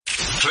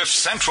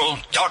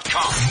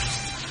CliffCentral.com.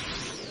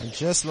 And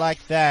just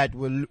like that,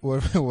 we're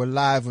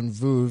live on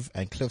Voov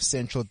and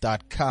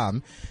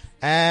CliffCentral.com.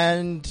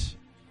 And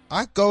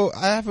I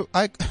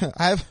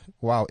have,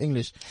 wow,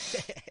 English.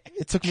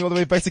 It took me all the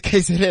way back to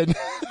KZN.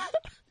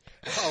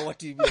 Oh, what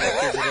do you mean?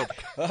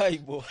 Hi,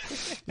 boy.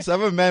 So I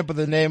have a man by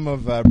the name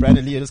of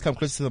Brandon Leo. Just come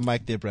close to the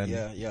mic there,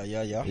 Brandon. Yeah.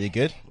 Are you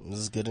good? This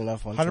is good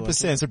enough.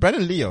 100%. So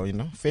Brandon Leo,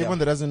 for everyone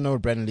that doesn't know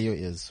what Brandon Leo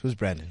is, who's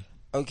Brandon?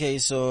 Okay,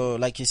 so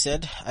like you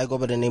said, I go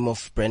by the name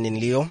of Brandon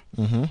Leo.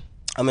 Mm-hmm.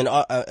 I'm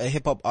a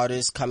hip-hop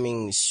artist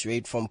coming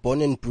straight from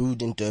born and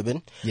brewed in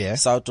Durban. Yeah.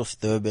 South of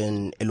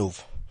Durban,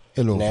 Elov.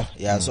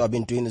 Yeah, so I've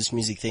been doing this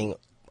music thing.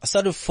 I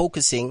started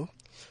focusing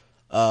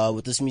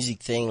with this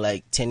music thing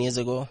like 10 years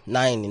ago.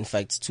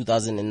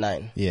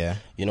 2009. Yeah.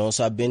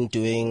 So I've been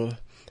doing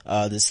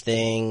this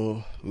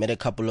thing, met a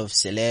couple of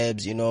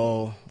celebs,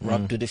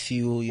 rocked with a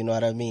few, you know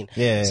what I mean?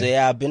 Yeah. So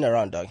yeah, I've been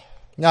around, dog.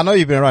 Yeah, I know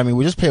you've been around. I mean,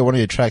 we just played one of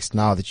your tracks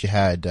now that you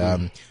had.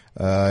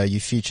 You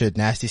featured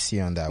Nasty C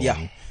on that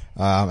one.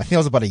 I think that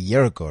was about a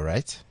year ago,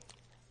 right?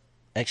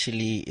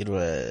 Actually, it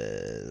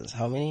was,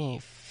 how many?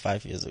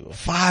 5 years ago.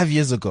 5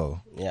 years ago.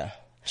 Yeah.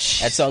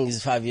 That song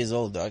is 5 years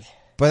old, dog.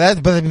 But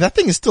I mean, that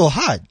thing is still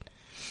hard.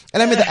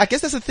 And I mean, I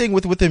guess that's the thing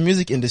with the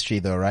music industry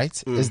though,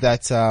 right? Is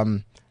that,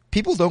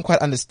 people don't quite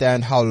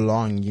understand how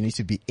long you need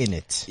to be in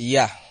it.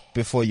 Yeah.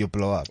 Before you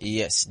blow up.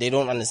 Yes. They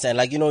don't understand.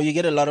 Like, you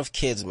get a lot of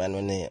kids, man,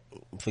 when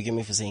forgive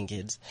me for saying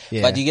kids,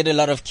 yeah. But you get a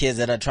lot of kids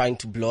that are trying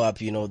to blow up,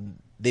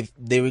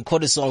 they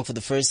record a song for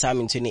the first time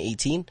in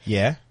 2018.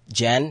 Yeah.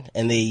 Jan,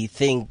 and they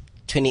think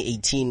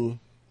 2018,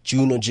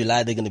 June or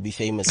July, they're gonna be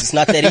famous. It's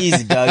not that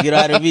easy, dog. You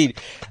know what I mean?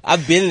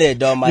 I've been there,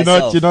 dog,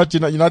 myself. You're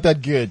not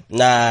that good.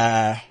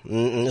 Nah.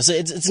 So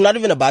it's not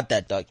even about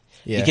that, dog.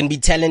 Yeah. You can be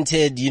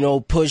talented,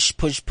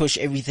 push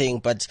everything,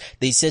 but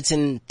there's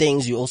certain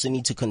things you also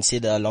need to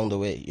consider along the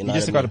way. You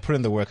just got to put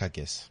in the work, I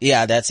guess.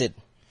 Yeah, that's it.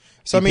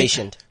 So be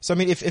patient. So I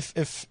mean,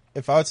 if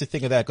I were to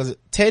think of that, because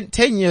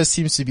 10 years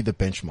seems to be the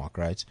benchmark,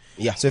 right?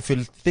 Yeah. So if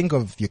you think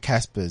of your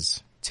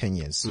Caspers, 10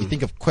 years. You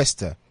think of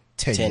Questa,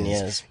 10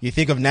 years. You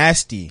think of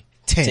Nasty,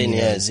 10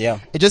 years, yeah.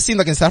 It just seems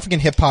like in South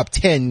African hip hop,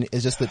 10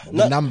 is just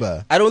the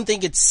number. I don't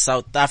think it's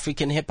South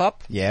African hip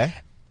hop. Yeah.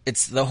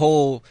 It's the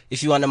whole,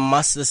 if you want to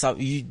master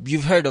something,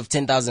 you've heard of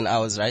 10,000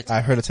 hours, right?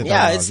 I heard of 10,000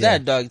 hours. Yeah, it's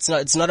that, dog.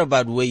 It's not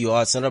about where you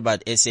are. It's not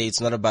about SA. It's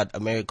not about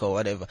America or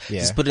whatever. Yeah.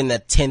 Just put in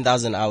that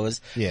 10,000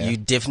 hours. Yeah. You're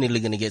definitely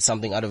going to get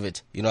something out of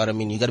it. You know what I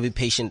mean? You got to be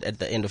patient at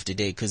the end of the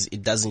day because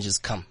it doesn't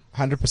just come.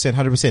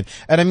 100%.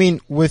 And I mean,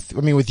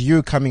 with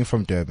you coming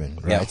from Durban,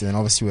 right? Yeah. And then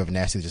obviously we have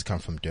Nasty that just come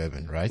from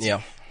Durban, right?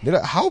 Yeah.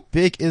 How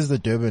big is the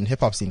Durban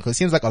hip hop scene? Because it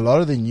seems like a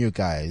lot of the new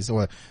guys,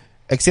 or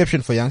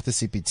exception for Youngster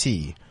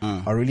CPT,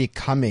 are really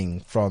coming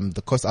from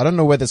the coast. I don't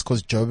know whether it's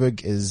because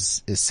Joburg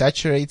is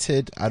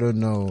saturated. I don't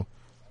know.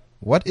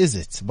 What is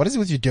it? What is it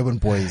with you Durban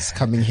boys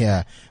coming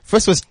here?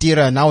 First was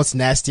Dira, now it's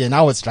Nasty, and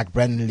now it's like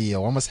Brandon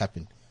Leo. What must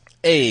happen?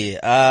 Hey,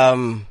 I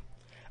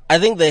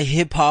think the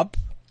hip hop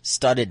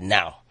started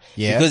now.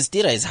 Yeah. Because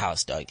Dira is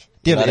house, dog.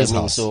 Dira is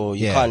house. So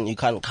you Yeah.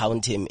 can't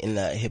count him in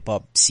the hip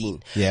hop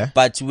scene. Yeah.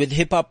 But with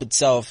hip hop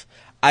itself,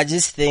 I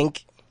just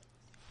think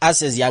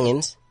us as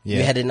youngins, Yeah.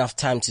 we had enough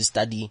time to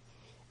study,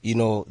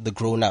 the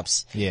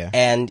grown-ups. Yeah.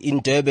 And in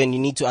Durban, you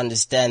need to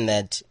understand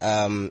that,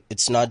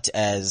 it's not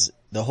as,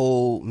 the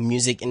whole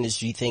music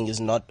industry thing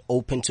is not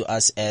open to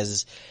us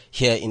as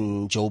here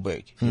in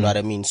Joburg. You know what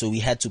I mean? So we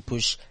had to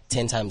push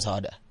 10 times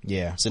harder.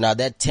 Yeah. So now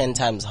that 10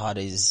 times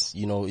harder is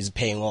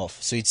paying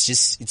off. So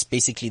it's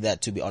basically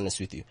that, to be honest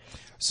with you.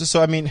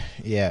 So I mean,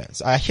 yeah,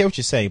 so I hear what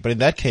you're saying, but in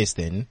that case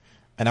then,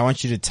 and I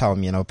want you to tell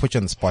me, and I'll put you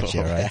on the spot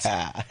here, right?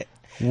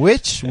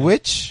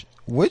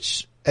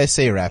 Which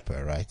SA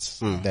rapper, right?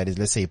 That is,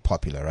 let's say,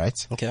 popular,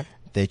 right? Okay.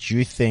 That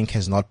you think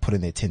has not put in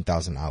their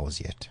 10,000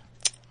 hours yet?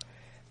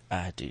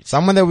 Dude.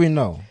 Someone that we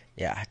know.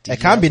 Yeah. It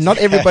can't be, not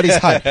everybody's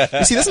hard.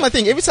 You see, this is my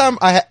thing. Every time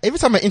I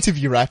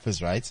interview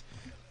rappers, right?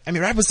 I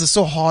mean, rappers are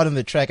so hard on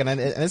the track, and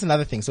that's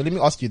another thing. So let me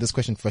ask you this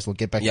question first. We'll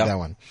get back to that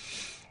one.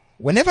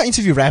 Whenever I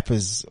interview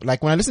rappers,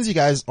 like when I listen to you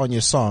guys on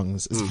your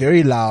songs, it's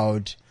very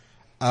loud,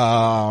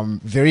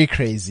 very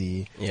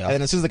crazy. Yeah. And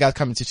then as soon as the guys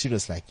come into studio,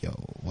 it's like, yo,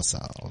 what's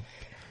up?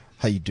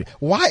 How you do?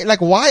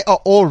 Why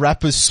are all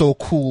rappers so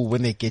cool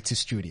when they get to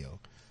studio?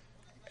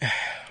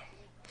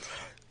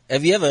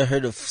 Have you ever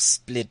heard of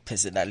split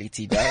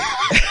personality, dog?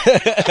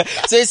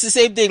 So it's the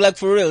same thing, like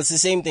for real, it's the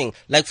same thing.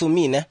 Like for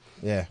me, ne?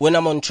 Yeah. When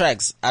I'm on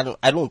tracks, I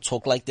don't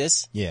talk like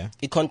this. Yeah.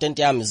 The content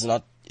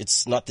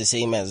it's not the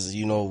same as,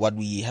 what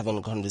we have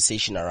a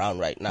conversation around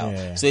right now.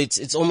 Yeah. So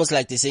it's almost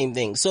like the same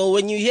thing. So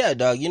when you hear,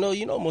 dog,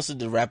 most of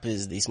the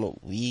rappers, they smoke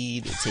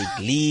weed, they take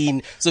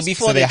lean. So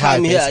before So they they're high,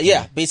 come here,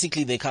 basically.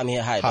 basically they come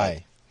here high. Hi.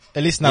 Dog.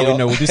 At least now we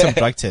know. We'll do some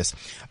drug tests.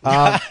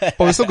 But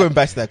we're still going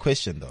back to that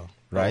question though,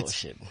 right? Oh,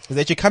 shit. Is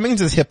that you're coming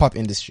into this hip hop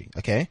industry,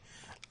 okay?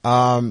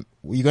 You're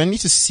going to need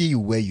to see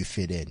where you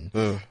fit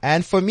in.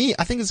 And for me,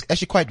 I think it's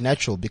actually quite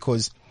natural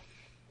because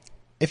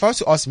if I was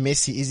to ask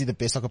Messi, is he the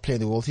best soccer player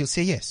in the world? He'll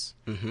say yes.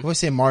 If I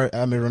say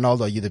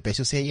Ronaldo, are you the best?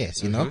 He'll say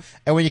yes, you know?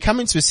 And when you come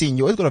into a scene,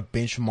 you always got to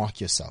benchmark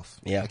yourself.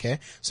 Yeah. Okay.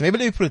 So maybe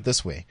let me put it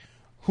this way.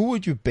 Who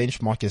would you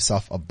benchmark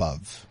yourself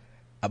above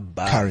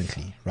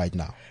currently, right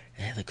now?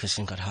 Yeah, the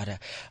question got harder.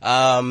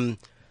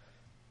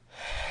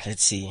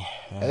 Let's see.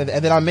 And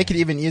then I'll make it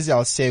even easier.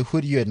 I'll say,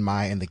 who do you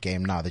admire in the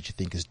game now that you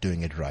think is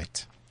doing it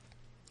right?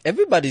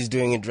 Everybody's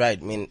doing it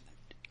right.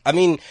 I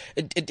mean,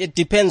 it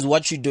depends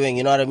what you're doing.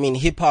 You know what I mean?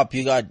 Hip hop,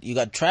 you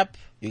got trap,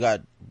 you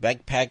got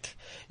backpack,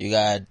 you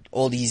got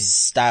all these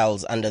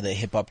styles under the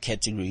hip hop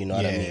category. You know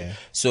what I mean? Yeah.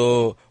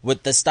 So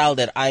with the style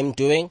that I'm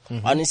doing,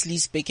 honestly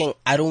speaking,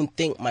 I don't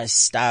think my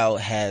style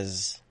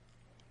has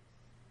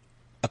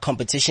a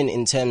competition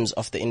in terms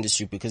of the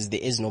industry, because there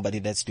is nobody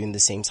that's doing the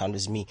same sound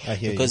as me. I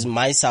hear because you.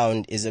 my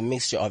sound is a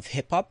mixture of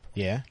hip hop,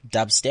 Yeah.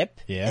 dubstep,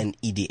 Yeah. and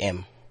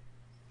EDM.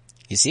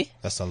 You see?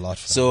 That's a lot.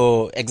 Fam.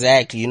 So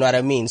exactly, you know what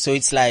I mean? So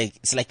it's like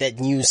that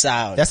new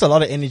sound. That's a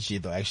lot of energy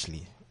though,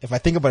 actually. If I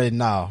think about it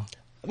now.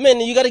 Man,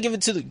 you gotta give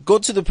it go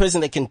to the person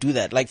that can do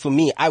that. Like for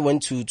me, I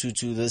went to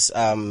this,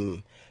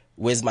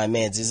 Where's My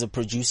Meds? He's a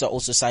producer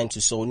also signed to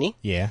Sony.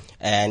 Yeah.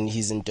 And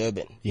he's in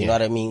Durban. Yeah. You know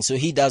what I mean? So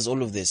he does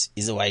all of this.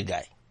 He's a white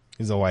guy.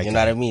 He's a white You guy. know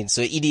what I mean?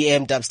 So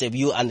EDM, dubstep,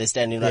 you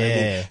understand, you know what I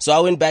Yeah. mean? So I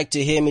went back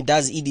to him. He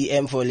does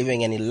EDM for a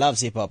living and he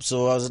loves hip hop.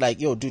 So I was like,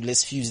 yo, dude,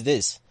 let's fuse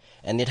this.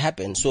 And it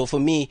happened. So for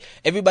me,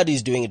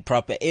 everybody's doing it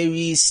proper.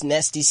 Aries,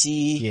 Nasty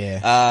C,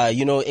 Yeah.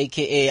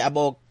 AKA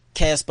Abo,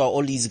 Casper,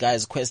 all these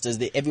guys,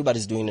 Questers,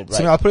 everybody's doing it right.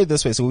 So I'll put it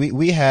this way. So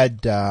we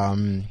had,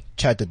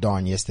 Chad the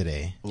Don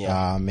yesterday.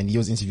 Yeah. And he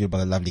was interviewed by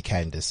the lovely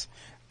Candice.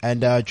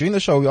 And, during the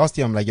show, we asked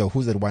him like, yo,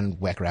 who's that one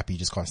whack rapper you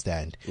just can't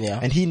stand? Yeah.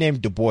 And he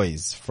named Du Bois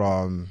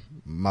from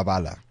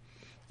Mabala.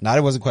 Now I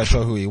wasn't quite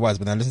sure who he was,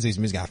 but I listened to his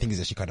music and I think he's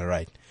actually kind of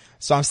right.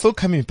 So I'm still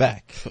coming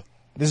back.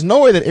 There's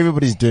no way that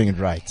everybody's doing it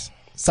right.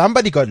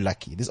 Somebody got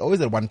lucky. There's always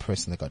that one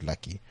person that got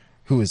lucky.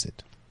 Who is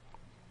it?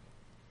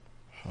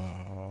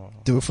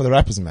 Do it for the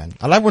rappers, man.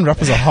 I like when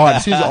rappers are hard.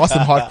 As soon as you ask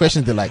them hard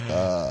questions, they're like,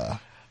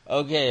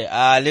 Okay,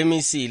 let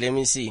me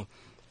see.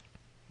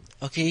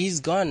 Okay, he's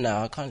gone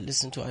now. I can't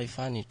listen to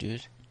Ifani,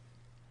 dude.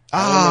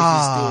 I don't know if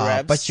he still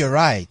raps. But you're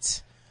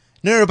right.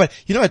 No, but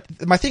you know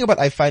what? My thing about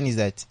Ifani is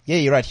that, yeah,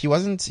 you're right. He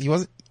wasn't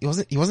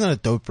a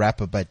dope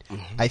rapper, but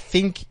I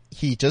think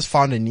he just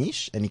found a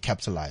niche and he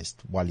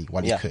capitalized while he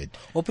could.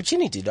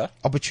 Opportunity, though.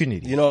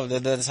 Opportunity. You know,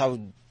 that's how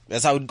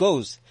it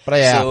goes. But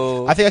yeah,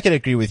 So, I think I can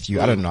agree with you.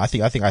 I don't know. I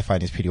think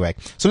Ifani is pretty whack.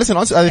 So listen,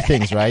 on to other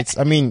things, right?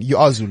 I mean, you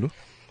are Zulu.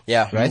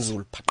 yeah, Right?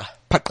 Mzulu Paka.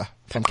 Paka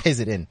from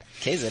KZN.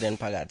 KZN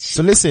Pakachi.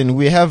 So listen,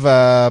 we have,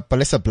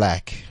 Palisa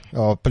Black,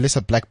 or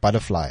Palisa Black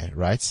Butterfly,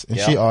 right? And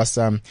she asked,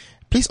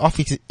 please ask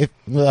if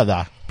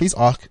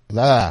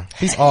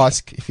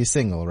you're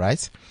single,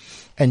 right?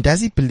 And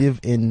does he believe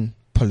in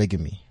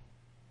polygamy?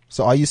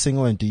 So are you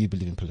single and do you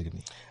believe in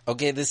polygamy?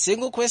 Okay, the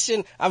single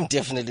question, I'm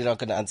definitely not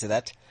going to answer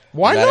that.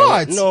 Why You know what I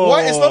not? mean? No,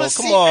 Why? It's not a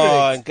secret. Come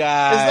on,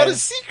 guys. It's not a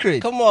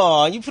secret. Come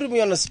on, you put me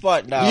on the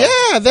spot now.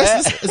 Yeah,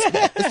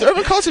 it's the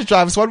Urban Culture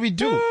Drive. It's what we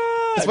do.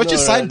 It's what you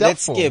signed up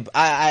let's for. skip.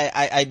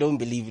 I don't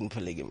believe in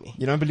polygamy.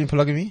 You don't believe in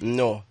polygamy?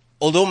 No.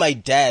 Although my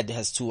dad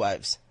has 2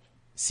 wives.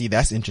 See,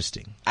 that's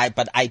interesting.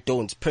 But I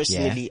don't.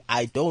 Personally,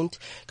 I don't.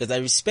 Because I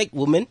respect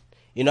women.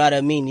 You know what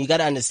I mean? You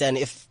gotta understand,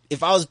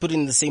 if I was put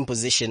in the same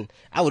position,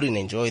 I wouldn't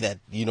enjoy that,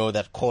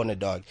 that corner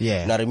dog.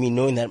 Yeah. You know what I mean?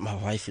 Knowing that my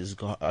wife is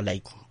gone,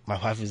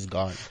 my wife is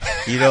gone,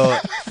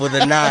 for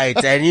the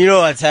night, and you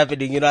know what's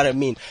happening, you know what I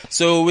mean?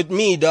 So with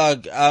me,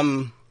 dog,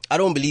 I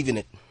don't believe in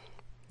it.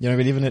 You don't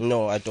believe in it?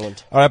 No, I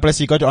don't. Alright,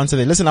 bless you. Got to answer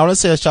that. Listen, I want to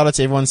say a shout out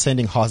to everyone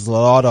sending hearts. A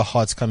lot of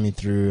hearts coming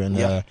through and,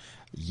 a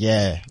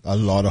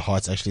lot of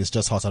hearts actually. It's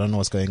just hearts. I don't know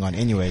what's going on.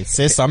 Anyway, it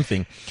says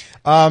something.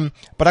 But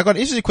I got an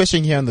interesting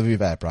question here on the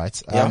Viv app, right?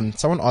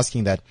 Someone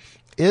asking that,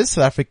 is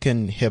South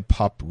African hip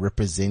hop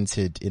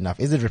represented enough?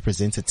 Is it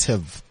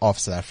representative of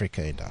South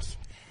Africa enough?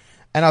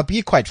 And I'll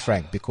be quite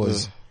frank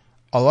because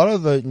a lot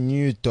of the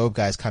new dope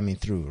guys coming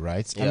through,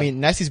 right? I mean,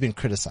 Nasty's been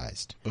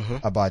criticized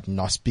about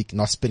not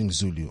spitting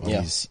Zulu on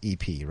his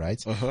EP,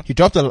 right? He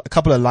dropped a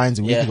couple of lines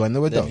a week ago and they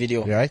were dope.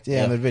 Video. Right?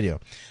 Yeah, in the video.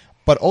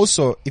 But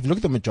also, if you look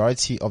at the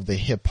majority of the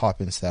hip hop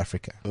in South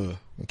Africa,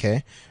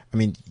 okay? I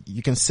mean,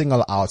 you can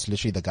single out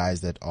literally the guys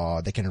that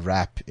can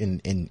rap in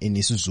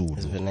isiZulu.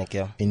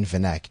 In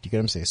vernac. Do you get what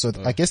I'm saying? So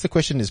I guess the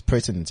question is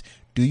pertinent.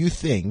 Do you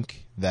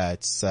think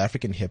that South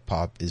African hip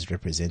hop is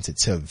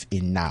representative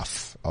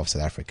enough of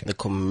South Africa? The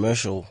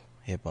commercial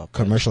hip hop.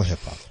 Commercial hip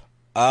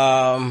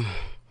hop.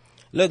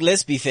 Look,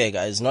 let's be fair,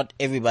 guys. Not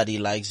everybody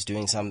likes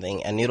doing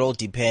something, and it all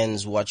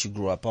depends what you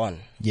grew up on.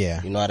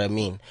 Yeah. You know what I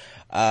mean?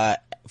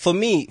 For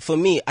me,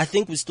 I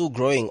think we're still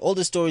growing. All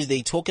the stories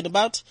they're talking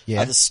about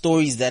Yeah. are the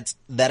stories that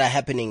are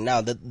happening now.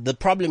 The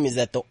problem is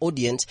that the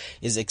audience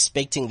is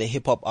expecting the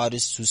hip hop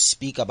artists to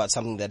speak about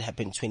something that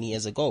happened 20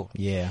 years ago.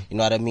 Yeah. You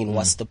know what I mean?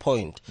 What's the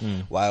point?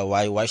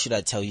 Why should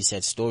I tell you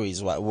sad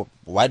stories?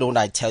 Why don't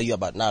I tell you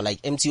about now? Like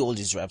MT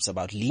always raps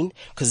about lean,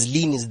 cause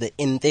lean is the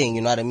in thing.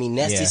 You know what I mean?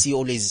 Nasty Yeah. C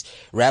always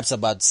raps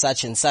about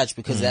such and such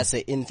because that's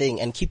the in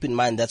thing. And keep in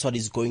mind, that's what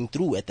he's going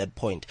through at that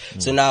point.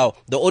 So now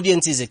the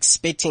audience is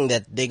expecting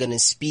that they're going to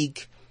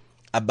speak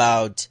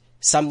about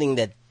something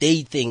that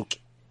they think,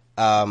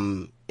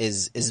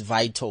 is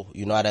vital.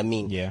 You know what I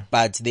mean? Yeah.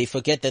 But they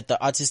forget that the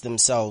artists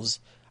themselves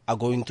are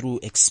going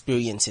through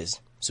experiences.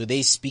 So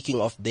they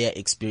speaking of their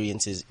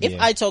experiences. If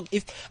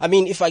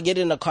I get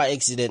in a car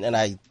accident and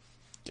I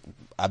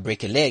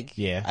break a leg,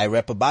 Yeah. I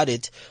rap about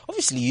it.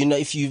 Obviously, you know,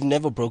 if you've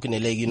never broken a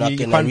leg, you're not You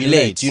gonna can't relate.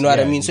 relate. You know what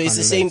I Yeah, mean? you So it's can't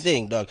the same relate.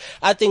 thing, dog.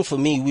 I think for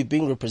me, we're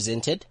being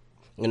represented.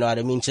 You know what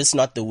I mean? Just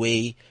not the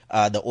way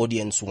the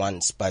audience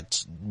wants,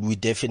 but we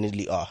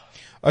definitely are.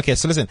 Okay,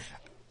 so listen,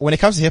 when it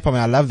comes to hip hop,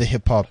 I love the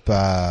hip hop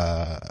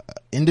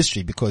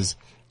industry because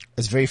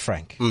it's very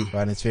frank, right?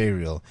 And it's very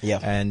real. Yeah.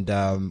 And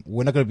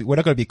we're not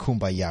gonna be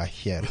kumbaya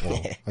here at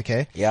all.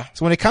 Okay. Yeah.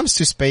 So when it comes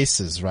to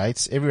spaces,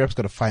 right? Every rap's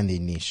got to find their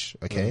niche.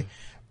 Okay.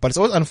 But it's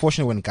always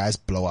unfortunate when guys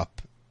blow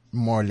up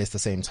more or less the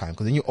same time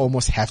because then you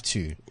almost have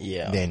to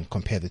then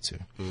compare the two.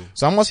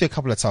 So I'm asking you a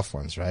couple of tough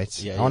ones, right?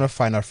 Yeah, I want to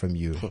find out from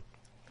you.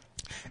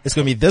 It's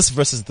gonna be this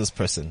versus this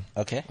person.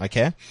 Okay.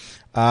 Okay.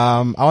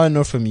 I want to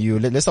know from you.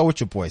 Let's start with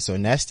your boy. So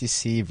Nasty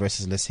C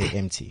versus, let's say,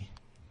 MT.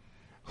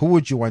 Who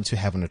would you want to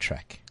have on the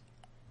track?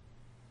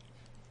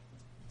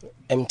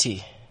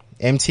 MT.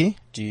 MT?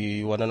 Do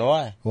you want to know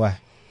why? Why?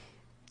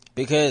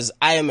 Because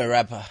I am a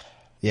rapper.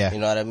 Yeah. You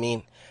know what I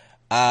mean?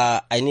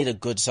 I need a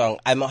good song.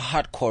 I'm a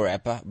hardcore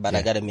rapper, but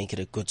I gotta make it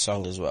a good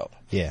song as well.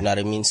 Yeah. You know what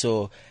I mean?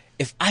 So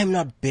if I'm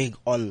not big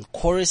on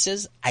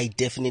choruses, I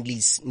definitely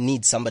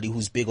need somebody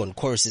who's big on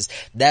choruses.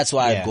 That's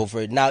why Yeah. I'd go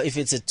for it. Now, if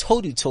it's a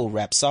toe-to-toe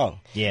rap song,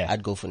 Yeah.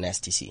 I'd go for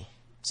Nasty C.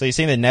 So you're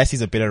saying that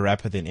Nasty's a better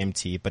rapper than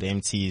MT, but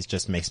MT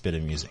just makes better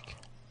music.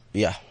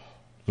 Yeah.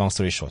 Long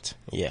story short.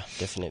 Yeah,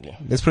 definitely.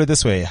 Let's put it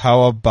this way.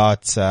 How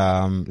about,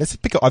 let's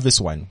pick an obvious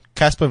one.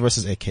 Casper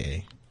versus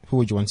AKA. Who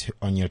would you want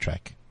on your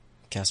track?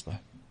 Casper.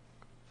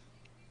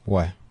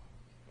 Why?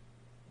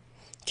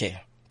 Okay.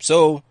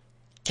 So,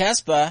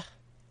 Casper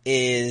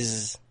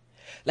is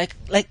like,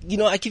 you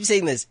know, I keep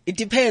saying this. It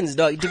depends,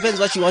 dog. It depends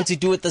what you want to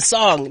do with the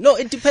song. No,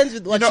 it depends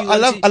with what you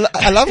want to.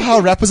 I love how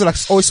rappers are like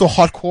always so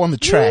hardcore on the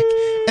track.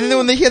 And then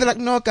when they hear, they're like,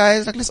 no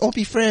guys, like let's all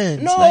be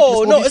friends. Like, let's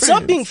all be it's not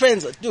friends. being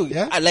friends, dude.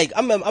 Yeah?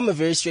 I'm a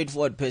very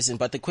straightforward person,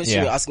 but the question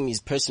Yeah. you're asking me is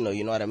personal.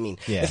 You know what I mean?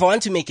 Yeah. If I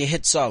want to make a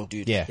hit song,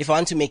 dude. Yeah. If I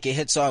want to make a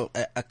hit song,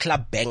 a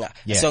club banger,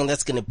 Yeah. a song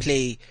that's gonna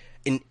play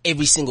in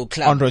every single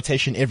club. On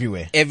rotation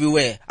everywhere.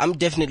 Everywhere. I'm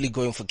definitely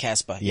going for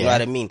Casper. You Yeah. know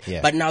what I mean?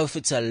 Yeah. But now if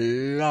it's a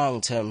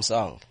long-term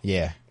song,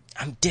 Yeah.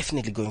 I'm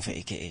definitely going for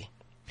AKA.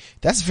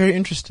 That's very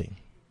interesting.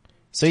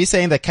 So you're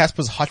saying that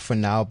Casper's hot for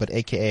now, but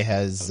AKA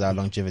has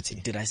longevity.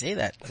 Did I say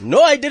that?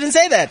 No, I didn't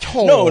say that.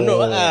 Oh,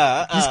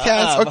 No. These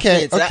cats.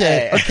 Okay.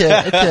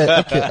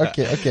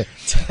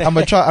 I'm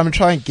gonna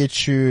try and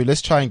get you.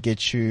 Let's try and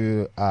get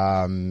you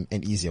an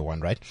easier one,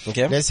 right?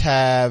 Okay. Let's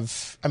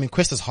have. I mean,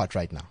 Questa's hot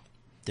right now,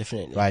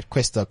 Definitely. right?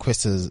 Questa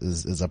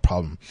is a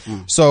problem.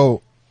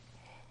 So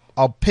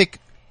I'll pick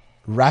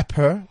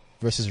rapper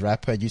versus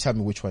rapper, and you tell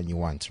me which one you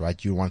want,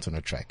 right? You want on a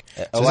track.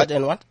 So What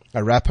and what?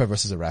 a rapper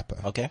versus a rapper.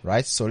 Okay.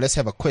 Right? So let's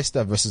have a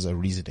Questa versus a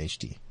Reason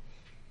HD.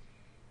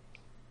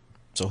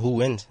 So who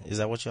wins? Is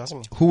that what you're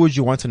asking me? Who would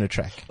you want on a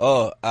track?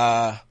 Oh,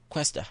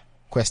 Questa.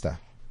 Questa.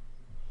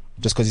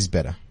 Just cause he's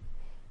better.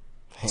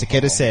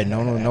 Takeda said, no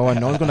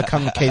one's gonna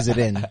come to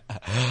KZN.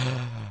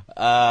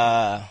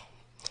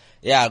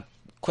 Yeah,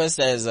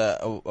 Questa has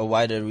a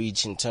wider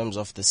reach in terms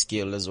of the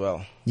skill as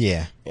well.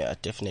 Yeah. Yeah,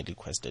 definitely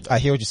Questa. I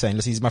hear what you're saying.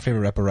 Listen, he's my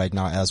favorite rapper right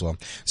now as well.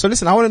 So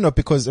listen, I want to know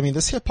because, I mean,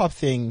 this hip hop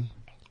thing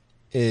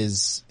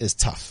is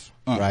tough,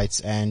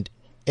 right? And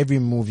every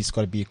movie's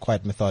got to be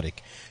quite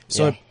methodic.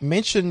 So Yeah.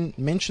 mention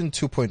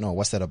 2.0.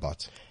 What's that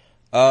about?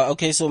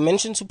 Okay, so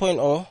Mention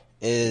 2.0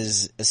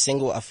 is a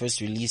single I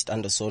first released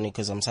under Sony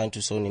because I'm signed to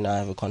Sony now. I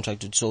have a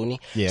contract with Sony.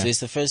 Yeah. So it's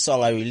the first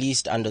song I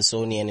released under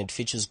Sony and it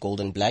features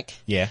Golden Black.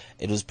 Yeah.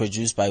 It was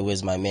produced by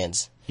Where's My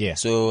Mans. Yeah.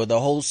 So the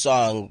whole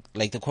song,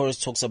 like the chorus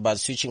talks about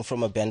switching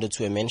from a bando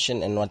to a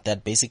mention, and what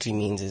that basically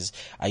means is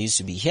I used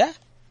to be here,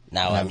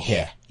 now I'm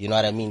here. You know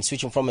what I mean?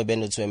 Switching from a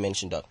bando to a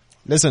mention, dog.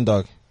 Listen,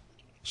 dog.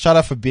 Shout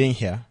out for being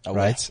here, Oh,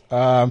 right?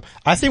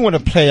 I think we're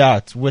going to play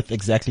out with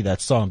exactly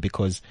that song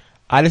because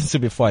I listened to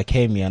it before I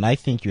came here and I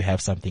think you have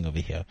something over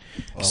here.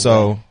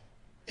 So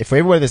if for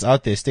everyone that's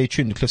out there, stay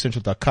tuned to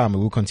cliffcentral.com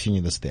and we'll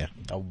continue this there.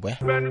 Oh, where?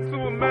 Been to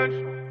a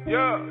mansion,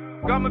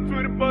 yeah. Got my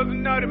Twitter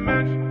buzzing out in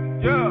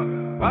mansion,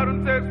 yeah. I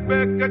don't text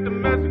back at the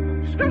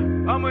message.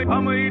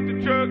 I'ma eat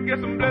the truck, get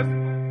some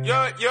blessings.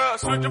 Yeah.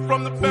 Switching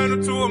from the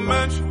banner to a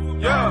mansion,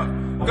 yeah.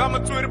 Got my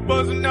Twitter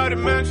buzzing out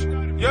in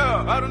mansion,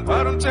 yeah. I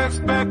don't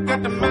text back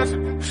at the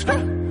message.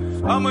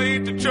 I'ma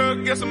eat the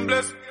truck, get some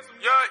blessings.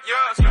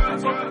 yeah. Switching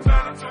from the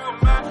banner to a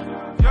mansion,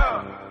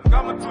 yeah.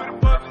 Got my Twitter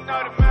buzzing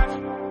out of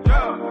mansion,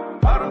 yeah.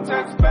 I don't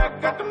text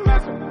back, got the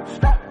message.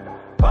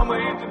 I'ma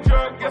eat the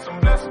drug, get some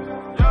blessing,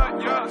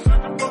 yeah.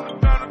 Switching from the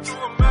banner to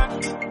a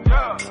mansion,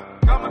 yeah.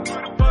 Got my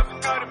Twitter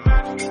buzzing out of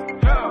mansion,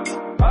 yeah.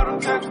 I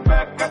don't text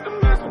back, got the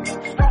message.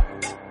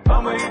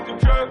 I'ma eat the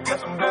drug, get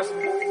some blessing.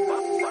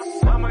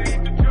 I'ma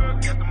eat the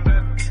drug, get some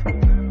blessing.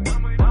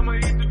 I'ma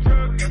eat the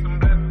drug, get some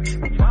blessing.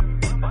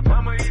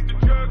 I'ma eat the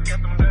drug, get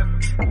some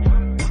blessing.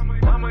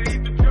 I'ma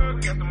eat the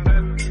drug, get some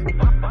blessing.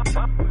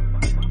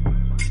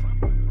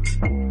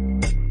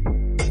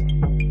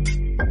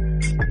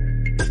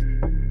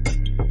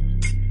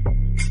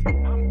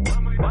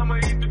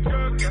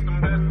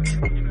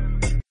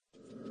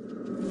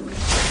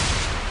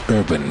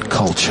 Urban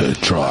Culture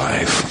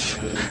Drive.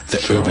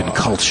 The Urban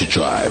Culture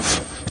Drive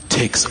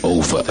takes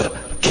over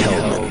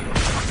Kelman.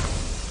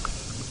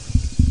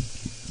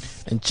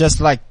 And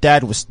just like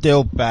that, we're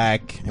still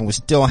back and we're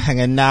still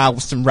hanging out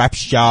with some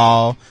raps,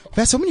 y'all. We've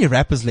had so many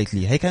rappers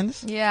lately. Hey,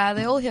 Candice? Yeah,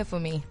 they're all here for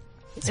me.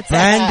 It's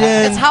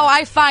Brandon. It's how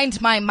I find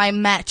my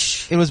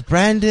match. It was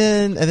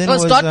Brandon, and then It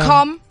was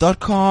 .com.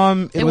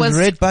 .com. It was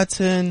Red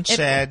Button.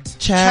 Chad.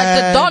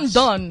 Chad.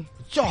 Don.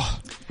 Oh.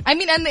 I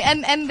mean,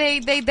 and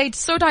they're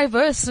so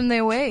diverse in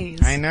their ways.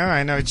 I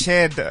know.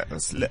 Chad, I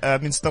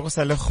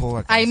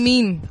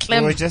mean,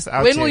 Clem, we're just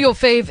out when here. will your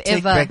fave Take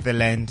ever? back the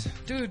land.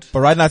 Dude. But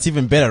right now it's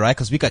even better, right?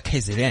 Because we got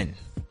KZN.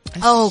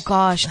 Oh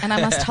gosh, and I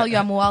must tell you,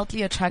 I'm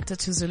wildly attracted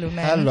to Zulu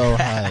men. Hello,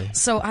 hi.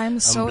 So I'm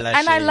blushing.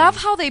 and I love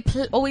how they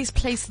always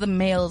place the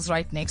males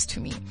right next to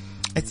me.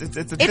 It's a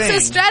It's thing. a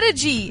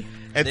strategy.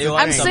 It's They a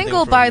want I'm thing. something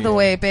single, from by you. the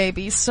way,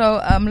 baby.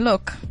 So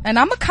look, and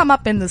I'm gonna come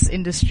up in this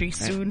industry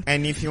soon.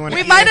 And if you want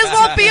We might as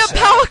well be a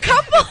power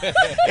couple.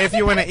 if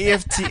you want to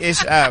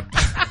EFT-ish up,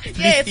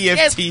 Yes,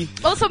 EFT. yes.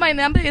 Also, my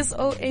number is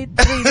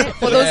 083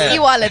 for those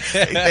e-wallets.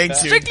 Thank you.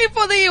 Strictly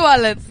for the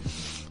e-wallets.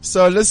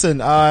 So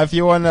listen, if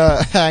you want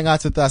to hang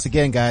out with us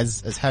again,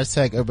 guys, it's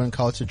hashtag Urban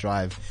Culture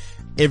Drive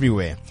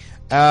everywhere.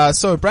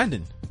 So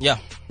Brandon, Yeah.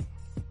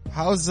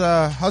 how's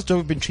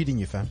Joe been treating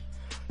you, fam?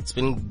 It's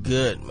been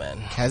good, man.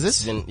 Has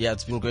it?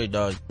 It's been great,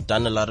 dog.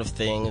 Done a lot of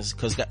things.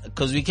 Cause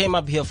we came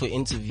up here for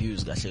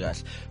interviews, guys.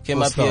 Came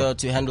Full up stop. here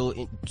to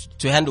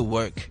handle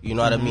work, you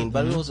know what I mean?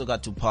 But we also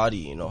got to party,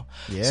 you know?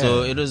 Yeah.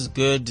 So it was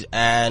good,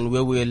 and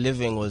where we were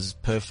living was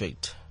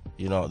perfect.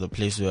 You know, the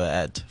place we were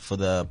at for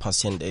the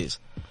past 10 days.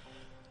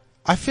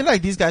 I feel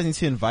like these guys need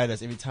to invite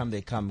us every time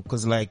they come,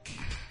 because like,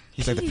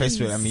 he's like the place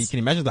where, I mean, you can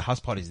imagine the house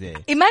parties there.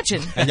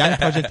 Imagine, And Young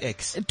Project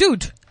X.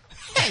 dude.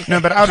 No,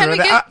 but I'd Can we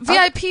rather,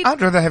 get VIP?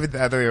 I'd rather have it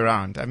the other way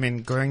around. I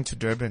mean, going to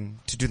Durban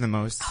to do the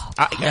most.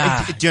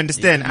 yeah. Do you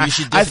understand? You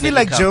should I feel definitely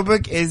like come.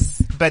 Joburg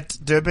is, but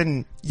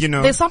Durban, you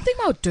know, There's something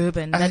about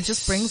Durban that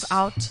just brings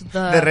out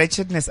the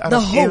wretchedness out the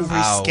of whole- every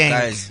Ow, skank.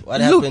 guys, what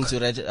Look. happened to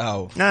Reggie?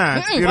 Ow. Nah,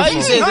 it's Why beautiful.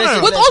 you say No, that?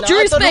 no, With no, all no, due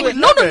I thought respect,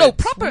 we no, love it.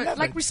 proper, We love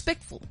like it.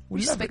 respectful, We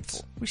love respectful,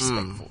 it.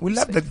 respectful. We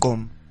love the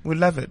gom. We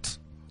love it.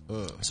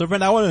 So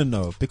Brandon, I want to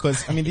know,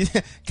 because I mean,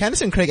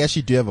 Candice and Craig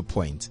actually do have a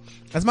point.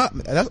 That's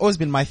always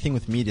been my thing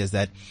with media, is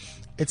that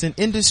it's an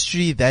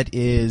industry that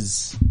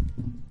is,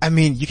 I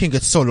mean, you can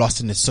get so lost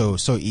in it so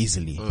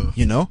easily,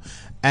 you know?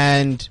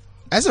 And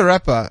as a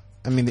rapper,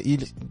 I mean,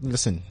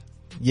 listen,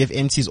 you have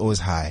MCs always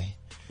high.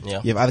 Yeah.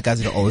 You have other guys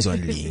that are always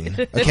on lean.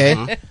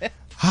 Okay?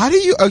 How do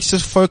you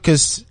actually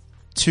focus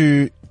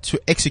to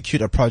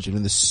execute a project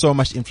when there's so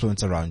much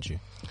influence around you?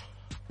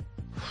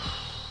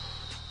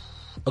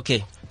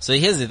 Okay, so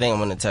here's the thing I'm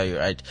gonna tell you,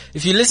 right?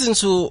 If you listen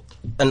to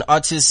an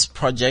artist's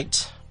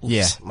project,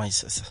 Yeah.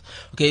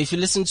 Okay, if you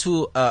listen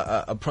to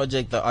a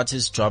project the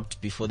artist dropped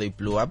before they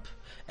blew up,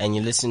 and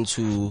you listen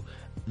to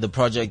the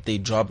project they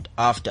dropped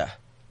after,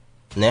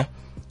 ne?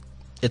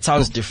 It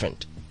sounds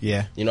different.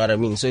 Yeah. You know what I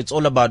mean? So it's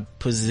all about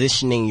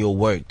positioning your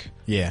work.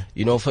 Yeah.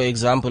 You know, for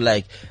example,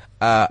 like,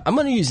 I'm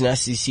gonna use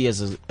Nasty C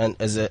as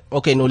a,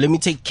 okay, no, let me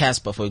take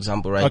Casper, for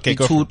example, right? Okay,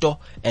 go for it. Ituto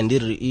and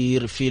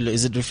Refill.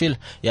 Is it Refill?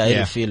 Yeah, Yeah.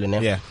 Refill,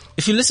 ne? Yeah.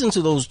 If you listen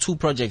to those two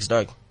projects,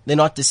 dog, they're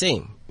not the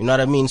same. You know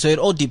what I mean? So it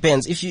all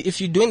depends. If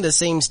you're doing the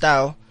same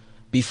style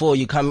before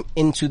you come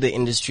into the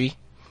industry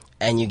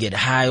and you get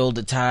high all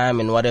the time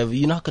and whatever,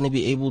 you're not gonna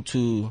be able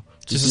to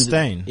do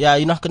sustain. yeah,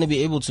 you're not gonna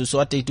be able to. So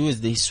what they do is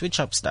they switch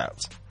up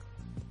styles.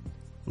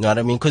 You know what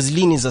I mean? Cause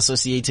lean is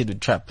associated with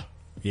trap.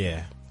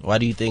 Yeah. Why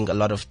do you think a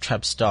lot of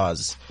trap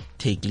stars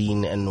take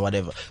lean and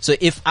whatever? So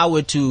if I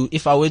were to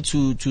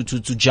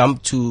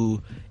jump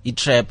to a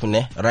trap,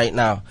 ne, right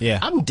now, Yeah.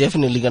 I'm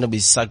definitely gonna be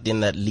sucked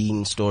in that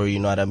lean story, you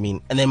know what I mean?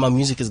 And then my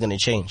music is gonna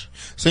change.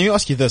 So let me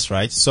ask you this,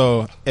 right?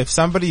 So if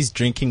somebody's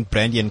drinking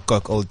brandy and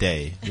coke all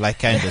day, like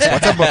Candice,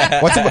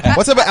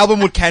 what's about album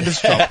would Candice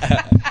drop?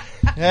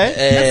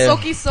 Eh?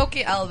 The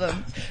Soki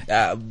album.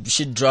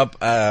 Should drop,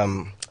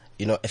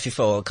 you know, a FIFA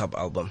World Cup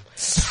album.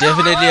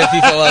 Definitely a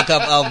FIFA World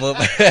Cup album.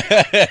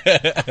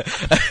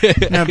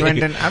 No,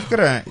 Brendan, I've got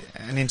an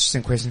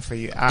interesting question for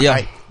you.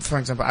 Yeah. For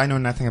example, I know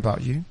nothing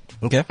about you.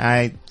 Okay.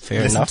 I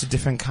Fair listen enough. to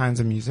different kinds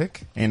of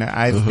music. You know,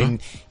 I've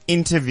been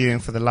interviewing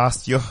for the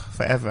last year,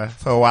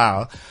 for a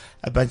while,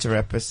 a bunch of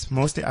rappers,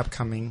 mostly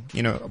upcoming,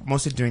 you know,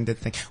 mostly doing that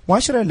thing. Why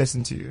should I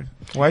listen to you?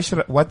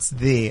 What's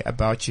there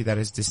about you that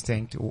is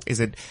distinct?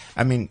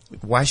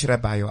 Why should I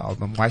buy your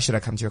album? Why should I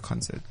come to your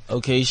concert?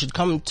 Okay, you should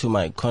come to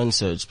my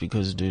concerts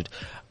because, dude,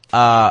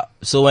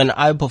 so when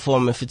I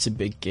perform, if it's a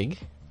big gig,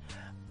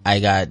 I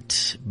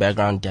got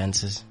background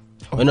dancers.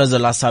 When was the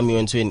last time you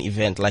went to an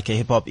event, like a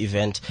hip hop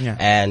event,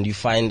 and you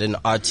find an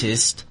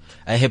artist,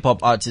 a hip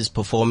hop artist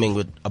performing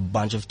with a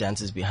bunch of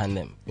dancers behind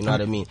them? You know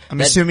what I mean? I'm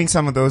assuming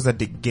some of those are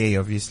gay,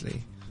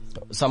 obviously.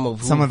 Some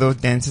of those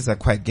dancers are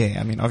quite gay.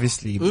 I mean,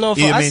 obviously. No,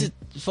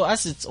 for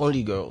us, it's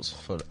only girls.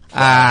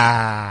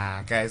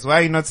 Guys, why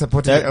are you not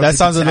supporting the That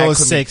sounds a little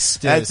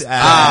LGBTI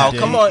sexist.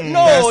 Come on.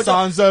 No. That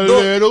sounds a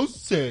little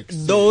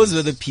sexist. Those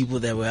were the people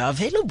that were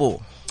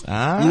available. You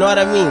know what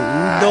I mean?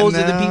 Those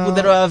are the people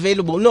that are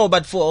available. No,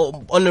 but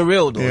on the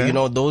real though, you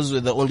know, those were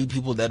the only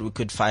people that we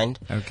could find.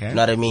 Okay. You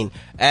know what I mean?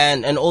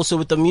 And also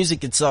with the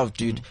music itself,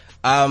 dude.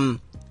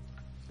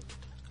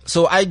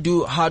 So I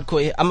do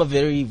hardcore. I'm a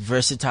very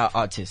versatile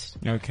artist.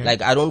 Okay.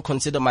 Like, I don't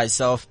consider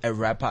myself a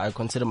rapper. I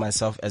consider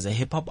myself as a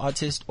hip hop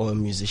artist or a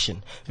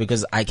musician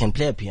because I can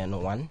play a piano,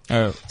 one.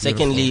 Oh,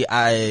 Secondly,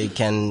 I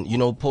can,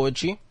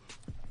 poetry.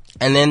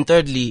 And then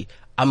thirdly,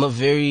 I'm a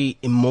very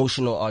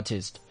emotional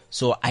artist.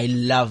 So I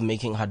love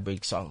making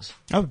heartbreak songs.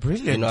 Oh,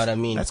 brilliant. You know what I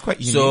mean? That's quite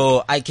unique.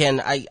 So I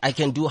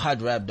can do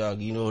hard rap, dog,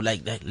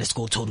 like let's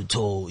go toe to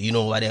toe,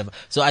 whatever.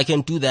 So I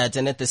can do that.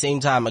 And at the same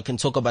time, I can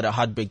talk about a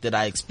heartbreak that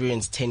I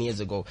experienced 10 years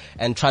ago.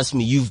 And trust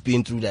me, you've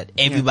been through that.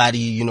 Everybody,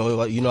 you know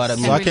what I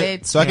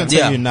mean? So I can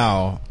tell you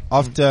now,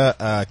 after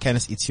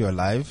Candace Eats You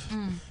Alive,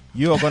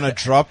 you are gonna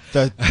drop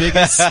the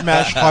biggest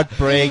smash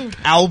heartbreak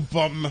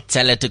album.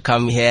 Tell her to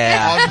come here.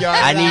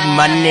 I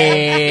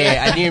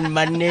need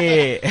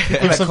money.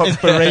 Give some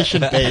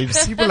inspiration,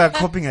 babes. People are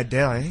copying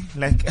Adele, eh?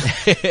 Like,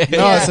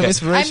 No, some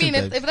inspiration, I mean,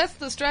 babes. if that's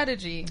the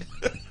strategy,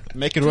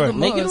 Make it work.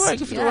 Make it work.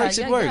 If it works,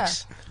 it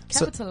works.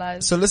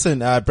 Capitalize. So listen,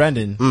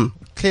 Brandon,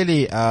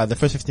 clearly, the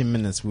first 15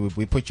 minutes,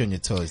 we put you on your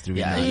toes.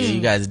 Yeah,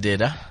 you guys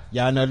did, huh?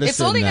 Yeah, no, listen.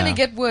 It's only gonna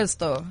get worse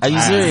though. Are you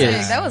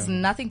serious? That was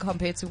nothing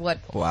compared to what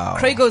Wow.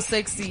 Craig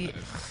Sexy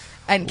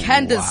and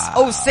Candace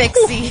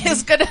Sexy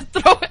is gonna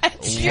throw at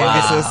you.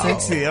 It's so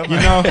sexy. You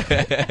know,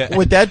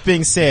 with that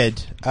being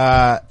said,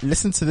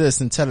 listen to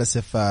this and tell us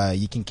if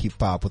you can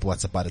keep up with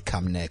what's about to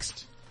come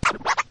next.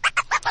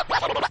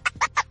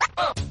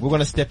 We're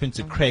gonna step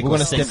into Craig. People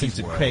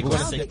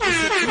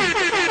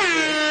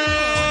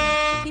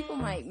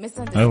might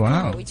misunderstand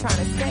what we're trying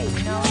to say,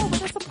 but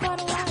that's a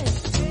part of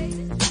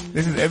life.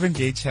 This is Evan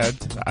Gay Chat,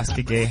 Ask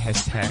a Gay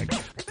hashtag.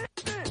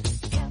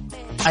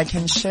 I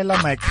can shell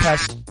out my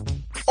crush.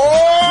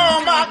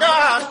 Oh my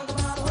God!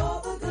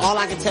 All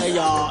I can tell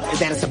y'all is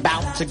that it's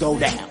about to go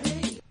down.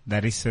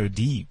 That is so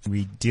deep.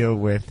 We deal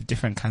with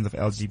different kinds of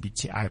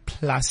LGBTI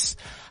plus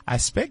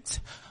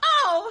aspects.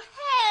 Oh,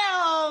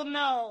 hell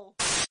no!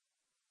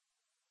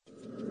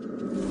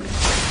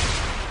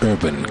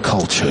 Urban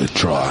Culture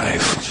Drive.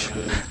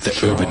 The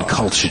Urban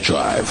Culture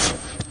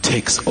Drive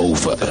takes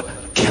over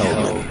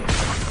Kelman.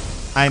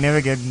 I never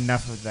get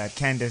enough of that.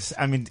 Candace,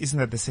 I mean, isn't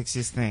that the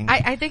sexiest thing?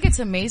 I think it's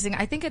amazing.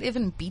 I think it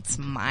even beats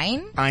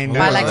mine. I know.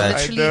 By like I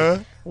literally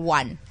know.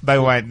 one. By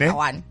one, eh?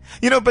 One.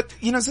 But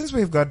since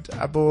we've got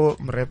Abo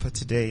Mrepa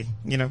today,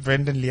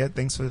 Brendan Leah,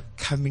 thanks for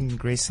coming and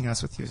gracing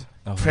us with your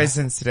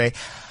presence today.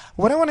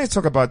 What I want to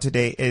talk about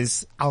today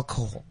is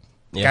alcohol.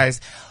 Yeah.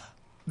 Guys,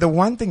 the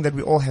one thing that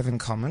we all have in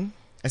common,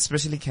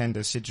 especially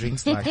Candace, she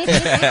drinks like...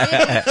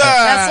 That's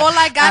all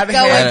I got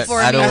going for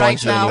me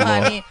right now,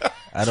 honey.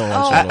 I don't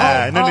want you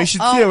anymore. No, you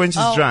should see her when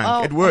she's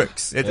drunk. It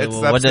works.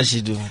 What does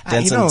she do?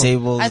 Dance on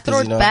tables? I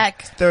throw it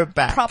back. Throw it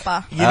back.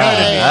 Proper. You know what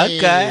I mean?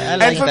 Okay, I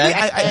like And for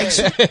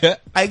that. me,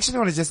 I actually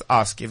want to just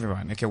ask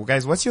everyone, okay, well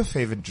guys, what's your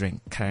favorite drink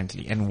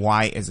currently and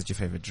why is it your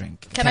favorite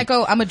drink? Can I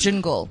go? I'm a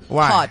gin girl.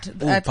 Why? Hot.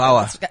 Ooh,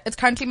 power. It's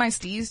currently my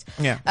steez.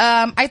 Yeah.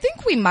 I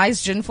think we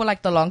mised gin for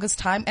like the longest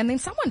time and then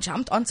someone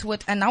jumped onto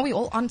it and now we're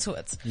all onto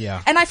it.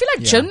 Yeah. And I feel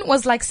like gin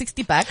was like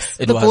 60 bucks.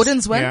 It the was.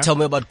 Gordon's went. Yeah. Tell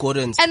me about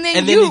Gordon's. And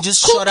then you you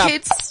just cool shut up.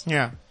 kids,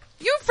 Yeah.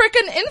 you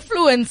freaking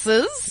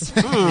influencers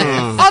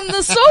on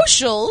the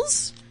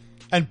socials.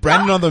 And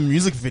Brandon on the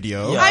music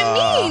video. Yeah. I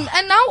mean,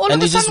 and now all And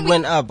of it a just sudden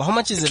went up. How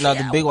much is it now,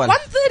 the big one?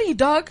 130,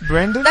 dog.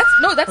 Brandon?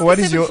 That's What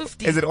the is your,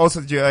 750. is it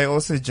also, are you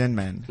also a gin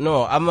man?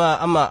 No, I'm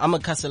a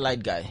Castle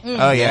Light guy.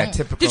 Oh yeah,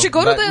 typical. Did you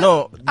go to But the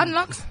no.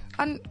 Unlocks?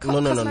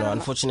 No.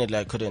 Unfortunately,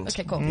 I couldn't.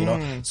 Okay, cool.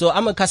 So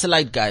I'm a Castle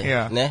Light guy.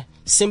 Yeah. Ne?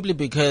 Simply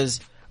because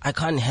I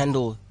can't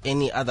handle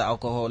any other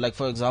alcohol. Like,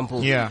 for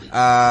example,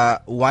 Yeah.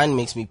 wine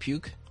makes me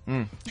puke.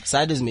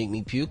 Ciders make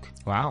me puke.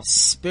 Wow.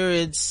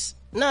 Spirits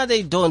No,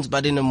 they don't.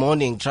 But in the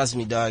morning, trust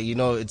me, dog, you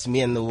know, it's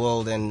me and the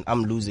world and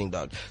I'm losing,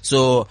 dog.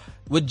 So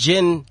with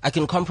gin, I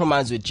can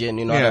compromise with gin,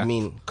 you know what I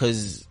mean?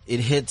 Cause it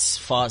hits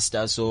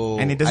faster, so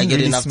and it doesn't I get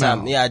really enough smell.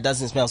 time. Yeah, it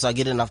doesn't smell, so I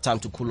get enough time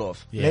to cool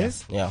off.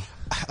 Yes? Yeah.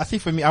 I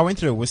think for me, I went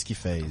through a whiskey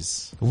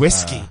phase.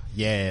 Whiskey. Last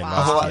year.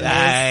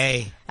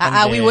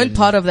 We weren't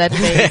part of that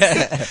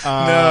phase.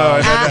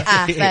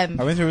 Fam.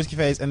 I went through a whiskey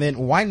phase, and then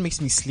wine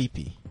makes me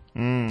sleepy.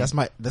 That's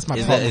my Is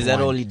problem. that with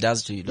all wine. it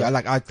does to you, dog? Yeah,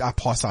 like I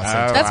pass out.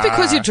 sometimes. That's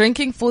because you're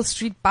drinking 4th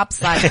Street pub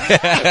cider.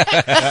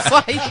 That's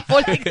why you're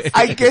falling asleep.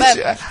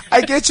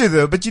 I get you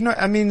though, but you know,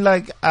 I mean,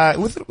 like,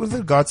 with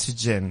regards to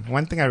gin,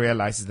 one thing I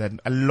realized is that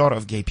a lot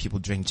of gay people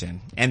drink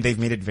gin, and they've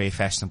made it very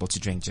fashionable to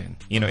drink gin.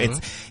 You know,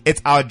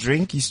 it's our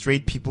drink. You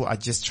straight people are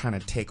just trying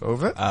to take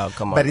over. Oh,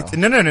 come on. But it's,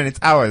 no, it's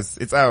ours.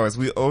 It's ours.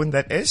 We own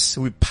that ish.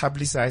 We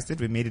publicized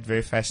it. We made it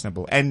very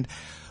fashionable. And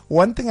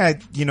one thing I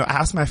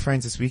asked my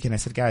friends this weekend, I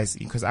said, guys,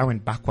 because I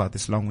went backward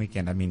this long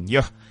weekend. I mean,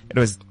 it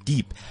was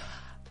deep.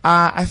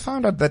 I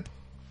found out that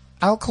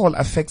alcohol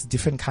affects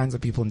different kinds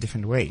of people in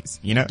different ways.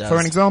 You know, for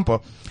an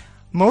example,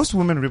 most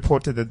women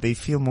reported that they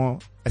feel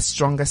a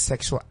stronger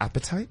sexual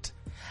appetite.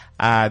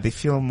 They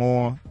feel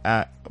more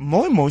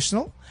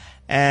emotional.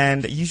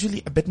 And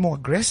usually a bit more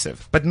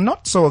aggressive, but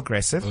not so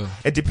aggressive.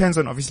 It depends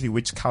on obviously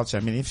which culture. I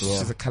mean, if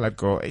she's a colored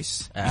girl, I'm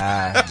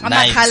nice.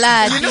 not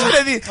colored. you know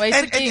what I mean? Why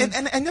is the king?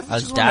 And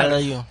I'll dollar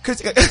you.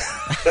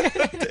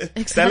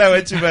 Dollar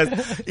what you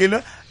must, you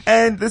know?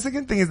 And the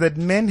second thing is that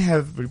men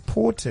have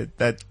reported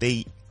that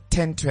they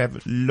tend to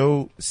have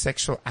low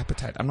sexual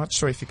appetite. I'm not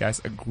sure if you guys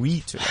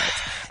agree to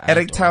that.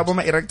 Erectile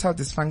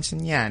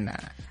dysfunction,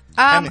 yana.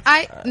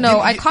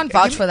 I can't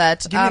vouch for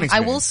that. give me an I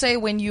will experience. say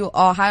when you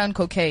are high on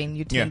cocaine,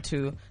 you tend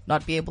to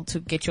not be able to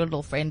get your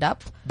little friend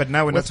up. But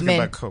now we're not With talking men.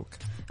 about coke.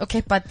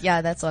 Okay, but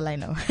yeah, that's all I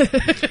know.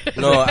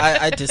 No,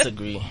 I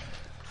disagree.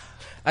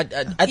 I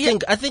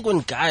think when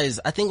guys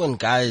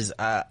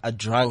are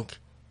drunk,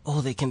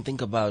 all they can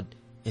think about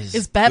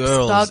is Babs,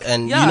 girls, dog.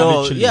 and Yeah. you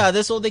know, Literally.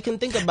 that's all they can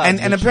think about. And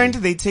literally.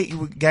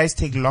 apparently guys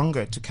take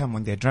longer to come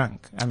when they're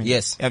drunk. I mean,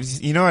 Yes.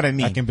 You know what I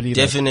mean? I can believe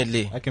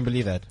Definitely. that. I can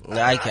believe that.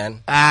 I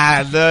can.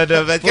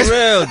 No, but For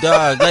real,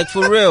 dog. Like,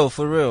 for real.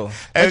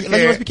 Like,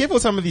 you must be careful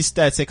with some of these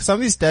stats. Like, some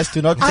of these stats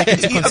do not take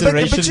into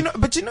consideration.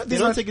 But you know, they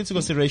don't take into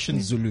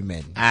consideration Zulu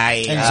men.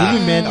 and And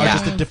Zulu men are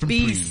just a different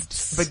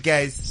Beasts. But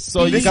guys, breed.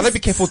 So you gotta be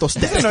careful with those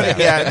These are stats.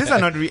 not, these are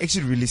not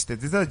actually really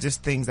stats. These are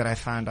just things that I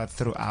found out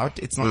throughout.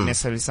 It's not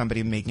necessarily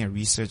somebody making a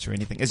research or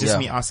anything. It's just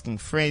me asking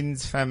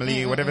friends,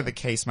 family, whatever the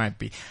case might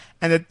be.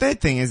 And the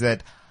third thing is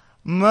that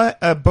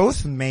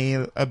both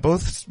male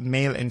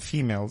and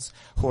females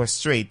who are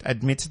straight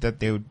admit that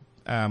they would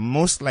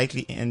most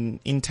likely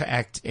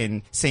interact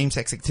in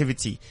same-sex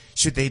activity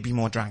should they be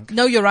more drunk.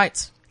 No, you're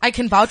right. I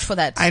can vouch for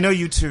that. I know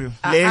you too,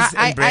 Liz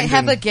I and Brandon.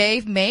 have a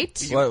gay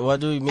mate. What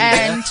do you mean?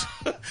 And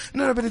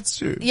No, but it's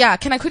true. yeah,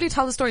 can I quickly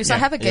tell the story? So I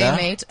have a gay Yeah.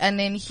 mate, and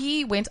then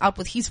he went out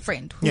with his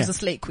friend, who's Yeah. a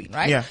slay queen,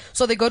 right? Yeah.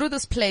 So they go to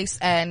this place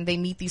and they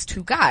meet these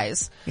two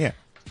guys. Yeah.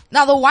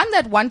 Now the one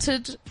that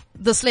wanted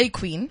the slay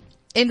queen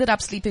ended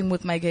up sleeping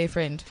with my gay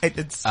friend.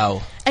 It's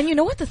Ow. And you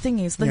know what the thing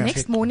is? The Yeah.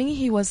 next morning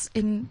he was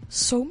in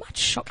so much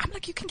shock. I'm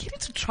like, you can get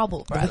into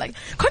trouble, bro. Like,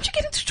 can't you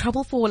get into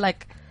trouble for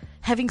like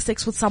having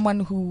sex with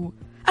someone who,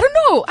 I don't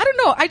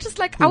know. I just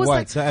like, I was What?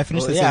 like, So I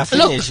finished Oh, the yeah,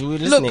 sentence. finish. We're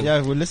look. listening.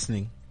 Yeah, we're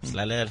listening.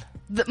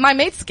 my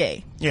mate's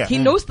gay. Yeah. He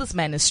knows this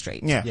man is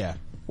straight. yeah. Yeah.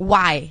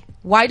 Why?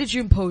 Why did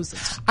you impose it?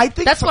 I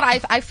think That's what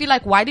I feel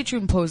like. Why did you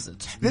impose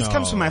it? This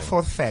comes from No. my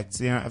fourth fact.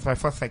 You know, my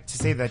fourth fact to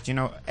say that, you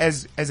know,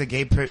 as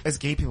gay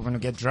people, when we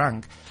get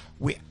drunk,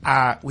 we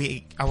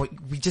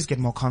just get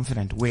more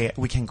confident. We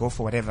can go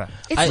for whatever.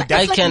 It's I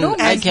like can- no I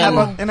man's can-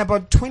 law. And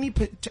about 20,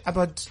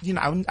 you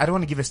know, I don't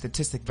want to give a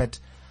statistic, but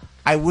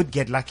I would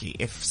get lucky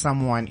if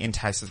someone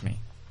entices me.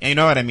 You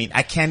know what I mean?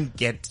 I can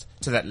get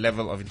to that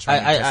level of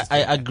enjoyment. I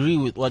agree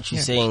with what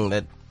you're saying,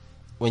 that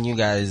when you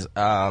guys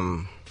are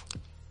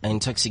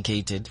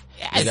intoxicated,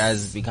 you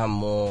guys become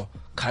more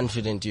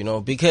confident, you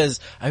know, because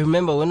I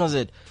remember, when was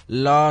it?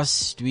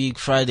 Last week,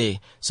 Friday.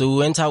 So we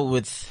went out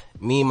with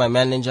me, my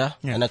manager,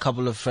 and a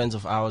couple of friends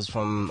of ours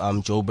from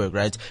Joburg,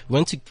 right? We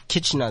went to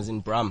Kitchener's in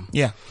Brum.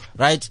 Yeah.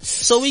 Right?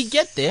 So we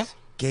get there.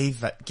 Gay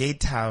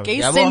town. Gay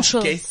Yeah,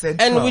 central. Gay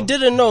central. And we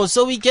didn't know.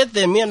 So we get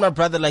there, me and my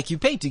brother, like, you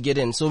pay to get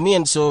in. So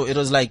it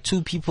was like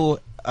two people,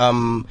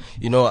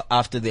 you know,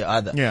 after the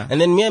other. Yeah. And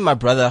then me and my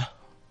brother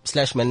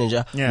 /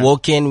 manager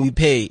walk in, we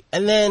pay.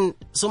 And then,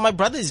 so my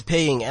brother is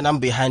paying and I'm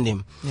behind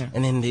him. Yeah.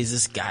 And then there's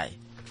this guy.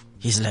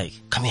 He's like,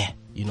 come here,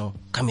 you know,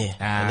 come here.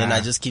 And then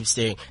I just keep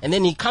staring. And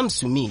then he comes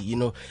to me, you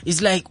know,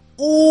 he's like,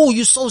 oh,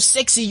 you so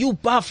sexy, you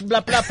buff, blah,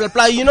 blah, blah,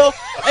 blah, you know?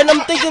 And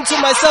I'm thinking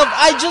to myself,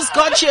 I just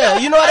got here,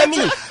 you know what I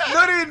mean?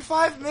 Not even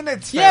 5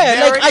 minutes. man. Yeah,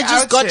 They're like, already I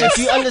just out got here. it.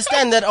 You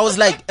understand that I was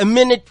like a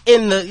minute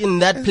in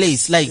that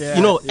place, like,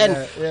 you know,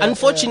 and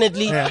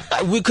unfortunately,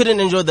 we couldn't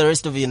enjoy the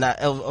rest of the night.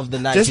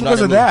 Just you know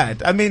because what of I mean?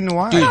 that. I mean,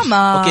 why? Dude, Come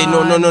on. okay,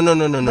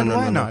 no,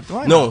 Why not?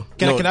 Why no.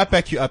 Can I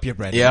back you up here,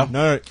 Brad? Yeah.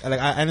 No, like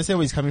I understand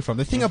where he's coming from.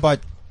 The thing about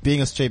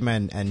being a straight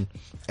man and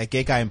a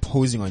gay guy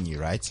imposing on you,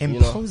 right?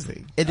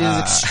 Imposing. It is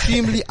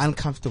extremely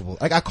uncomfortable.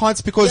 Like, I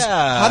can't, because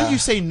Yeah. how do you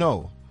say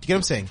no? Do you get what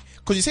I'm saying?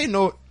 Because you say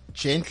no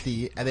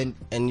gently, and then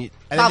and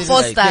they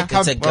force just, that.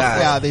 come- It's a guy.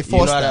 Yeah, they You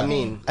force know what that. I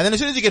mean? And then as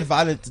soon as you get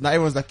violent, now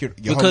everyone's like, you're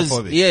Because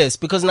homophobic.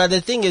 because now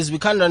the thing is, we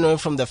can't run away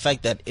from the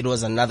fact that it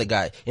was another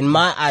guy. In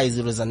my eyes,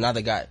 it was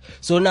another guy.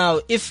 So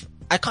now, if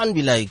I can't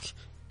be like,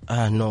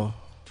 no,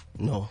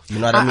 you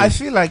know what I mean? I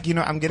feel like,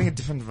 I'm getting a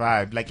different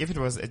vibe. Like, if it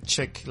was a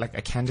chick, like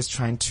a Candace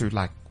trying to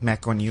like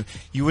mac on you,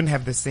 you wouldn't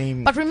have the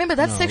same. But remember,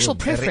 that's sexual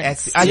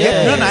preference. I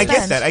get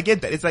Understand? that. I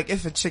get that. It's like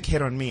if a chick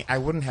hit on me, I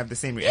wouldn't have the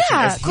same reaction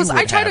Yeah, as he because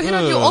I would try to have. hit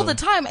on you all the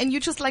time, and you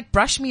just like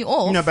brush me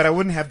off. No, but I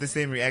wouldn't have the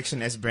same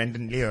reaction as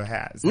Brandon Leo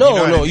has.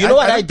 No, you know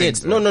what I don't think did?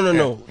 so.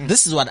 No. Yeah.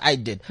 This is what I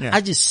did. Yeah.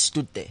 I just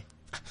stood there.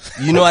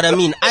 You know what I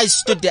mean? I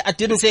stood there. I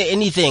didn't say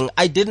anything.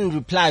 I didn't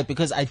reply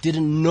because I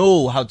didn't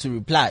know how to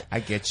reply. I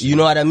get you. You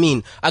know what I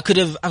mean? I could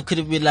have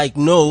been like,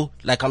 no,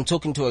 like I'm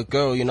talking to a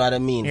girl, you know what I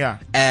mean? Yeah.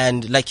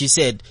 And like you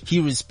said, he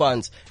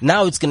responds.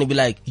 Now it's gonna be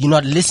like, you're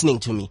not listening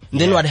to me. And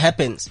then what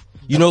happens?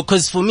 You know,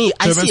 cause for me,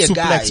 I German see a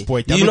guy. suplex,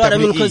 boy, You know what I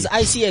mean? WWE. Cause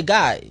I see a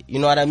guy. You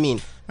know what I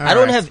mean? I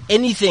don't right. have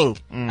anything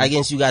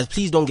against you guys.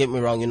 Please don't get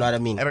me wrong. You know what I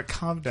mean? Eric,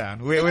 calm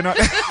down. We're not.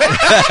 Don't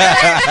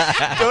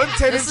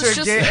turn This into is a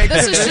just gay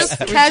this is just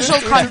casual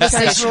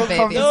conversation,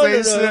 baby.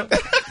 conversation.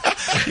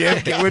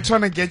 Yeah, we're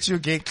trying to get you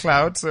gay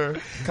clout, so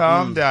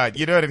calm down.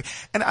 You know what I mean?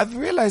 And I've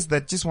realized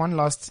that just one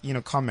last,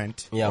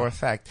 comment or a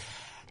fact.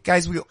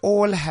 Guys, we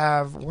all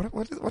have,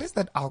 what is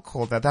that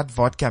alcohol, that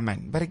vodka,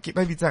 man?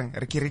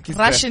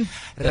 Russian.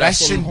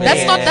 Russian.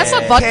 That's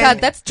not vodka.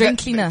 That's drain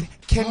cleaner.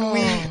 Can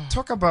we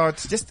talk about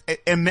just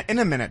in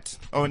a minute,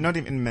 or not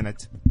even a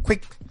minute,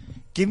 quick,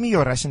 give me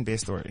your Russian beer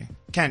story.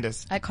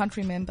 Candace. I can't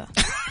remember.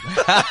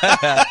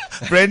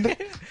 Brendan.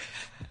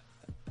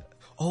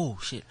 Oh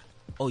shit.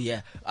 Oh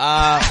yeah.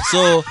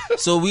 So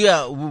we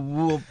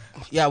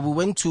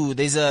went to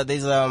there's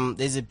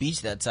a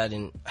beach that side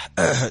in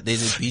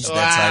there's a beach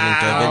that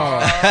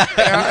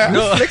side in Durban.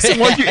 No. Flexing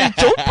while you in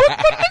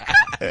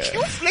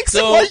You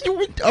flexing while you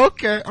in,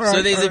 okay. All right,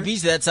 So there's all a right.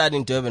 beach that side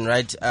in Durban,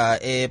 right?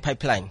 A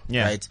pipeline,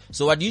 Yeah. right?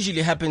 So what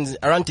usually happens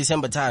around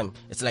December time,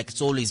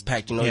 it's always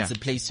packed, Yeah. it's a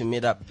place to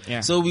meet up.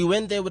 Yeah. So we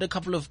went there with a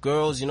couple of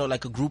girls,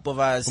 like a group of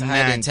us,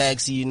 hired a Nice.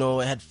 taxi,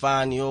 had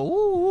fun,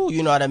 woo,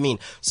 you know what I mean?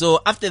 So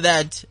after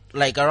that,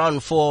 like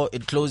around 4,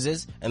 it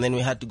closes, and then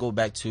we had to go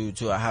back to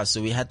our house.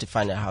 So we had to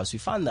find a house. We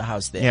found the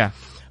house there,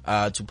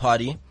 to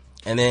party.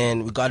 And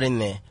then we got in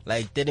there,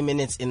 like 30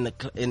 minutes in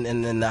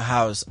the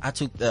house. I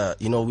took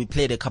we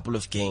played a couple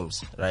of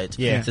games, right?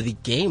 Yeah. So the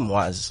game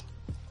was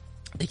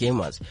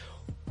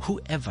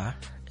whoever,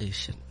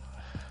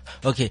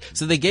 okay.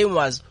 So the game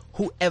was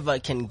whoever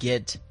can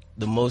get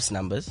the most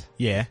numbers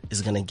Yeah.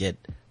 is gonna get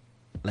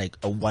like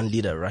a 1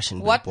 liter Russian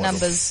beer What bottle.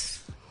 numbers?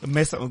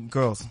 Mess up with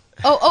girls.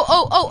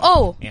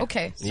 Oh.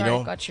 Okay.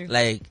 Sorry, got you.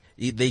 Like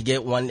they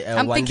get one.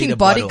 I'm 1 thinking liter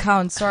body bottle.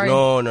 count, sorry.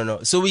 No.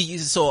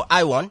 So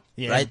I won,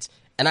 Yeah. right?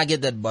 And I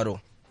get that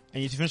bottle.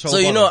 And you finish So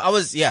I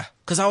was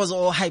cause I was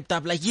all hyped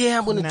up, like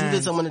I'm gonna do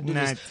this. I'm gonna do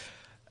this.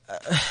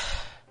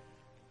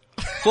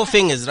 4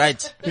 fingers,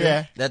 right?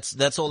 Yeah.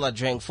 That's all I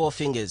drank. 4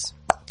 fingers.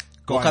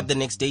 Gone. Woke up the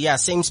next day. Yeah,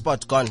 same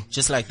spot, gone,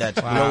 just like that.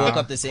 Woke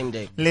up the same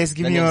day. Let's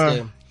give The me next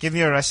your day. give me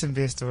your Russian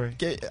beer story.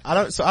 Okay, I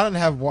don't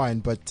have one,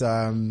 but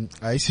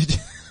I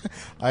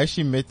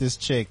actually met this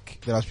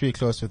chick that I was pretty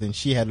close with, and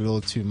she had a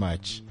little too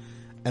much.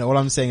 And all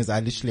I'm saying is I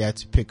literally had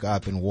to pick her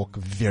up and walk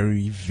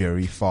very,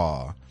 very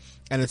far.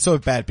 And it's so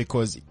bad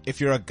because if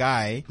you're a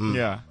guy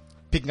Yeah.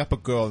 picking up a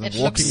girl and It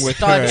walking looks with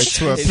her staunch.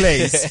 to a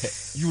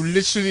place, you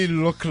literally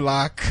look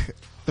like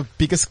the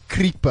biggest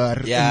creeper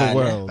Yeah, in the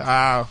world.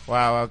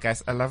 Wow,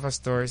 guys. I love our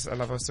stories.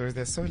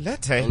 They're so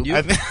lit, eh? And you?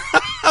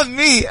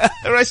 Me,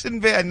 Russian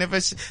bear. I never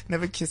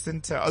kissed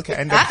and tell. Okay,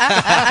 and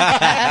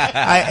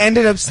I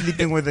ended up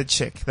sleeping with a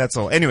chick. That's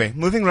all. Anyway,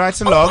 moving right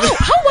along.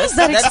 How was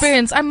that That's-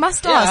 experience? I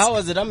must Yeah, ask. how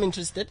was it? I'm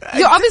interested.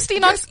 You're obviously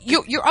not.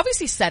 You're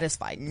obviously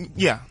satisfied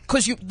Yeah.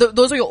 because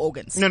those are your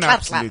organs. No,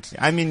 Clap, clap. absolutely.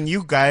 I mean,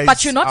 you guys.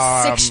 But you're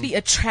not sexually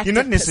attracted.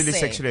 You're not necessarily per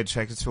se. sexually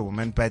attracted to a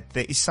woman, but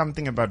there is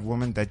something about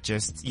women that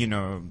just,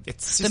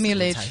 it's just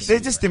Stimulates. They're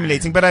just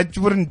stimulating, but I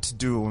wouldn't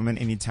do a woman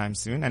anytime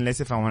soon, unless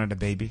if I wanted a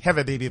baby. Have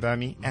a baby by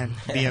me and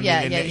be a Yeah,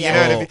 millionaire. yeah. You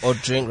know what I mean? Or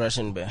drink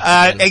Russian beer.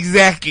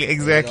 Exactly.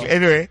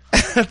 Anyway,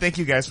 thank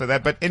you guys for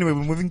that. But anyway,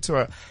 we're moving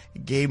to a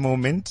gay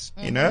moment,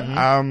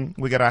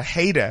 we got our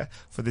hater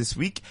for this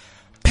week.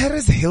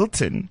 Paris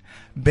Hilton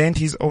banned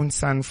his own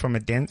son from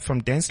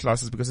dance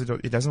classes because he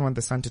doesn't want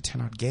the son to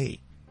turn out gay.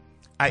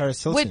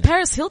 Paris Hilton. Wait,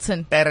 Paris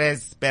Hilton.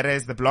 Perez,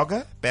 the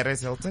blogger, Perez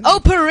Hilton. Oh,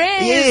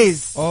 Perez.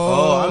 Yes.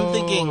 Oh, I'm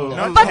thinking.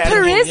 Not But Perez.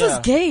 Perez yeah. is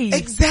gay.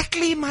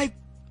 Exactly my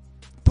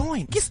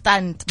point. He's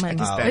stunned, man.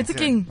 It's a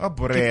king. Oh,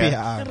 Borea.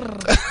 Yeah.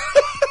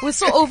 We're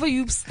so over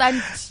you,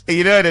 stunt.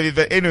 You know what I mean?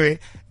 But anyway,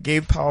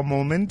 Gay Power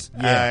Moment,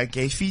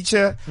 gay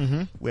feature.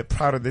 We're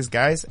proud of these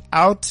guys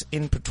out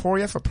in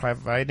Pretoria for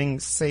providing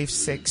safe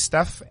sex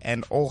stuff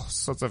and all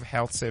sorts of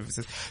health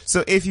services.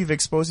 So if you've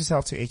exposed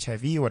yourself to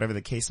HIV or whatever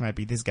the case might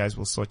be, these guys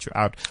will sort you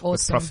out with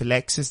Awesome.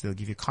 prophylaxis. They'll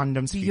give you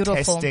condoms, free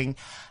Beautiful. testing,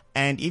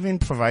 and even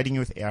providing you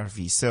with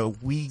ARV. So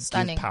we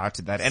Stunning. give power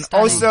to that. And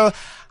Stunning. also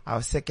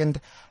our second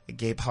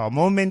Gay Power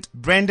Moment,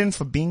 Brandon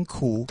for being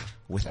cool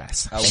with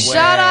us.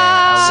 Shout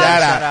out.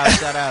 Shout out.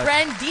 Shout out.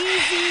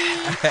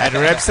 Brandeezy. That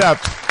wraps up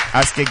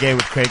Ask a Gay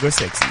with Craig or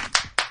Sexy.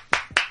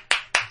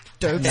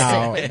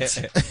 Now, if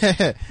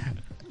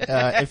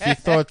you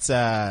thought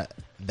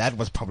that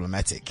was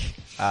problematic,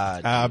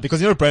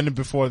 because Brandon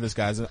before this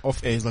guy's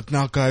off air, he's like,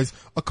 "Nah, guys,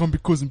 I can't be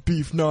causing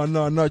beef. No,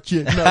 not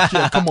yet.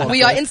 Come on,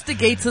 We are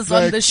instigators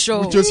on the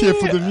show. We're just here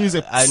for the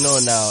music." I know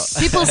now.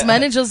 People's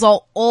managers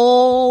are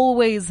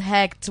always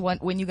hacked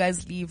when you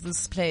guys leave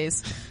this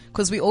place,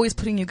 because we're always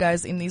putting you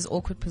guys in these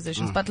awkward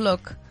positions. But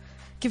look,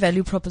 give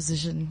value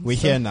proposition. We're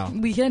here now.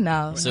 We're here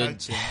now. So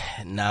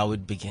now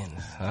it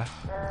begins, huh?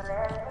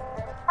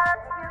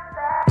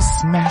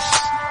 Smash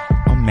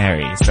or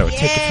marry. So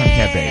take it from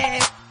here,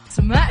 babe.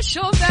 Smash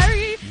or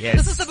marry. Yes.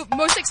 This is the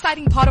most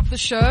exciting part of the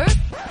show.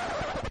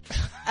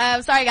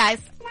 Sorry guys.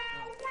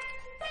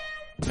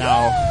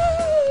 Now,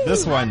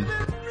 this one.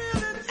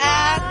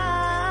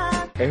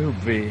 Oh,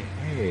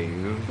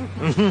 behave.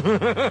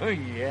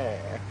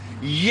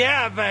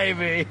 Yeah,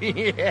 baby.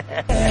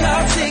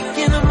 Yeah.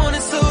 in the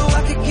morning so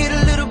I could get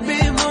a little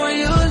bit more of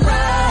your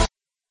life.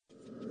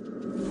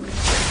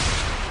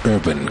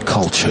 Urban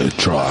Culture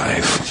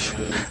Drive.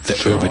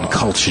 The Urban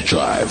Culture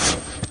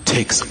Drive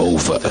takes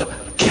over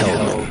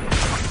Kelman.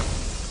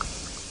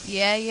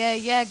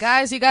 Yeah,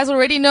 guys. You guys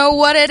already know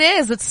what it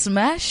is. It's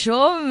Smash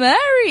or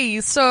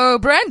Marry. So,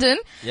 Brandon.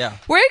 Yeah.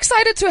 We're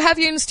excited to have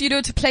you in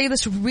studio to play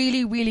this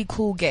really, really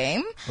cool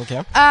game.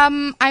 Okay.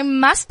 I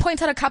must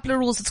point out a couple of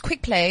rules. It's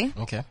quick play.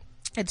 Okay.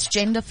 It's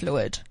gender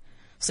fluid.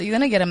 So you're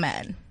gonna get a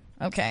man.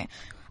 Okay.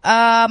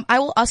 I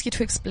will ask you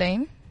to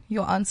explain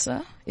your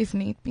answer if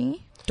need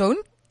be.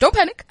 Don't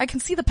panic. I can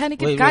see the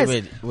panic in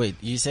guys. Wait.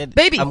 You said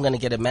Baby. I'm gonna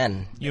get a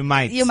man. You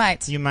might. You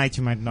might. You might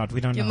not.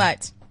 We don't know. You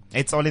might.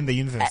 It's all in the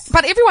universe.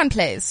 But everyone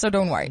plays, so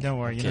don't worry. Don't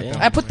worry. Okay.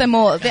 I put them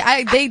all.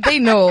 They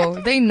know.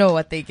 They know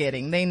what they're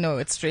getting. They know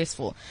it's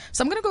stressful.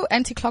 So I'm gonna go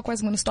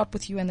anti-clockwise. I'm gonna start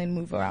with you and then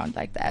move around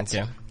like that.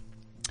 Okay.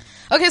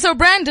 Okay. So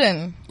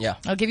Brandon. Yeah.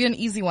 I'll give you an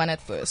easy one at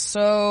first.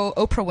 So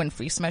Oprah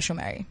Winfrey, smash or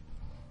marry?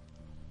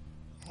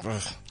 Oh,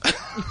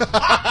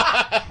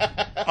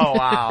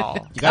 wow.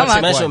 You gotta Come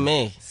on. pick Smash or one.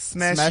 me?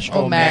 Smash or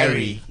or marry.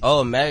 marry.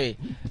 Oh, Mary.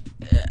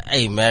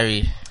 Hey,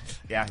 Mary.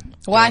 Yeah.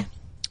 Why?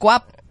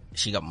 Guap.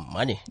 She got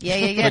money.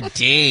 Yeah. For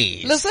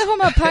days. Luseho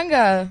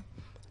Mapanga.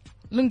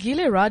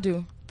 Lungile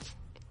Radu.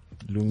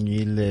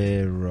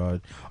 Lungile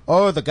Rod.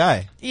 Oh, the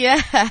guy.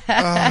 Yeah.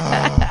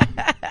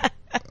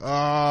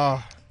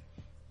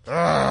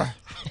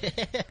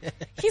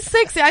 He's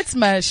sexy. I'd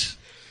smash.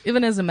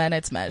 Even as a man,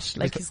 I'd smash.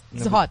 Like, he's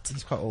hot.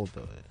 He's quite old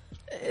though.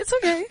 It's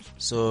okay.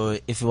 So,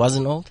 if he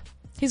wasn't old?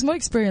 He's more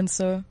experienced,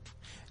 so.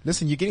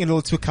 Listen, you're getting a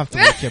little too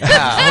comfortable here.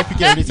 I hope you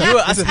get ready. You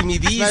were asking me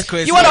these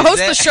questions. You want to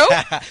host the show?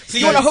 Please,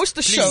 You want to host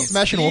the show? please.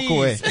 Smash and walk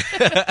away.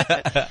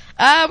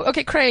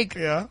 Okay, Craig.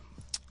 Yeah.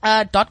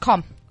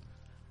 .com.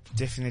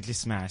 Definitely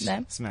smash.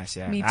 No? Smash,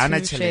 yeah. Me I'm too,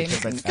 a challenger,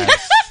 shame. but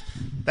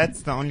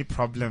that's the only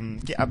problem.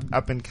 Get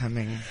up and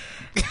coming.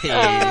 It's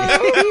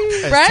tough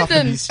in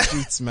Brandon. these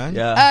streets, man.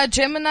 Yeah.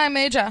 Gemini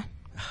Major.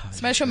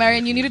 Smash or marry,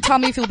 and you need to tell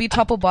me if you'll be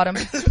top or bottom.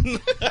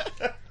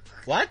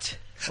 What?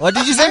 What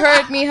did you You say?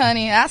 heard me,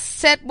 honey. I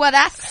said what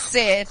I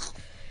said.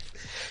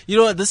 You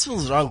know what? This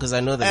feels wrong because I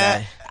know the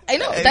guy. I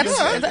know.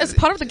 That's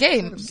part of the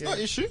game. It's not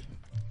issue.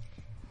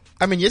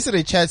 I mean,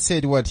 yesterday Chad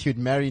said what he would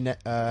marry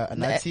a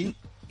Nazi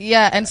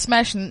Yeah, and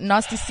smash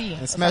Nasty C.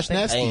 and smash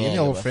Nasty. I ain't Any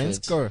old gonna friends,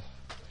 fit. go.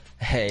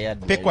 Hey,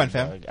 I'd Pick marry, one,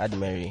 fam. dog. I'd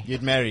marry.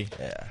 You'd marry.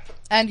 Yeah.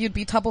 And you'd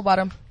be top or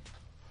bottom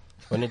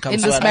When it comes in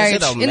to this what I marriage.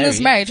 said, I'll In this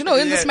marry. marriage. No,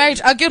 in this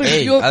marriage. I'll give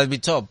Hey, you. I'll be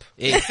top.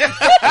 Hey. Yeah.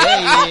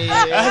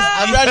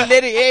 I'm not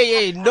letting.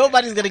 Hey.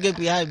 Nobody's gonna get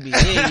behind me.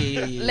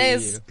 Hey.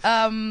 Les,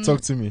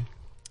 Talk to me.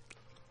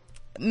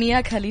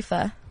 Mia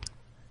Khalifa.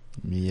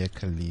 Mia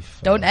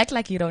Khalifa. Don't act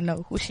like you don't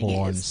know who she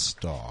Porn is.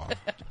 star.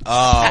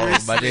 Oh,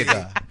 my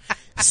nigga.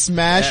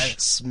 Smash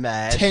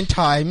Smash. 10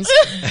 times.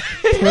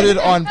 Put it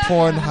on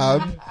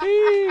Pornhub.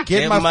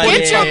 Get my money.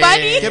 45. Get your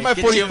money. Get my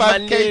Get your 45K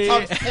money.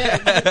 times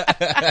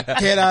 10.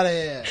 Get out of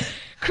here.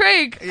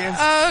 Craig.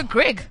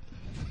 Greg.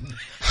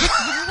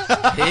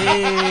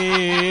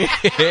 Hey.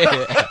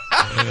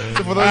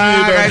 So for those of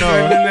you who don't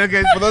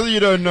know, for those of you who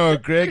don't know,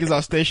 Greg is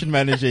our station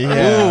manager here.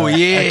 Oh,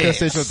 yeah. At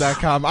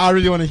CoStation.com. I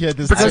really want to hear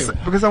this too.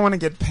 Because I want to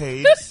get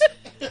paid.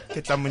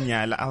 Get la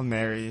munyala, I'll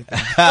marry.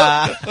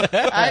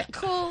 Alright,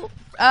 cool.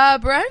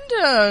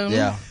 Brandon.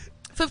 Yeah.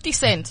 50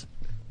 Cent.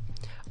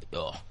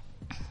 Yo.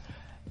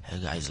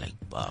 That guy's like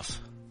buff.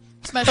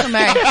 Smash or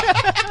marry.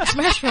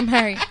 Smash or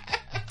marry.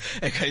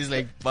 That guy's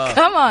like buff.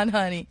 Come on,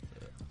 honey.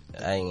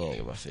 I ain't gonna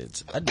give a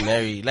fit. I'd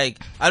marry. Like,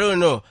 I don't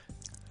know.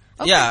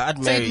 Okay. Yeah, I'd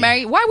So marry. you'd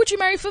marry. Why would you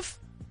marry Fif?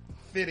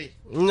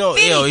 No,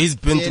 yo, he's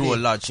been through a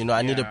lot, you know.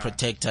 I need to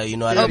protect her, you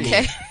know what I mean?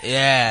 Okay.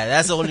 Yeah,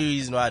 that's the only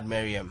reason why I'd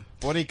marry him.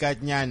 What do you got,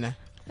 Nyana?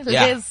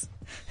 Yeah. Liz.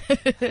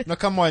 No,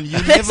 come on. You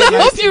never I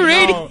hope like- you're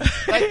ready. No.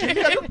 Like, give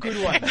me like a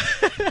good one.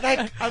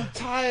 Like, I'm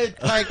tired.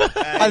 Like,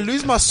 I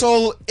lose my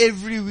soul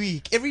every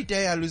week. Every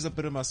day I lose a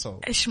bit of my soul.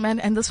 Ish, man,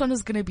 and this one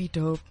is gonna be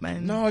dope,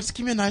 man. No, just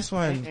give me a nice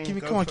one. Give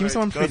me, Go come on, for give me it.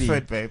 someone Go pretty. for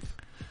it, babe.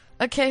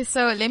 Okay,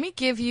 so let me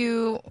give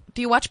you.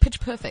 Do you watch Pitch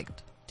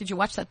Perfect? Did you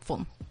watch that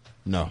film?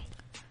 No.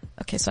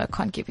 Okay, so I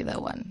can't give you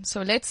that one.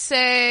 So let's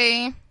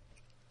say.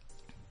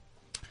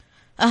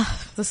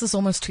 This is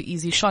almost too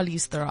easy.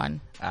 Charlize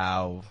Theron.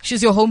 Ow.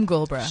 She's your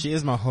homegirl, bruh. She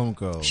is my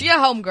homegirl. She a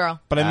homegirl.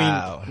 But I mean,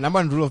 Wow. number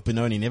one rule of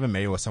Benoni, never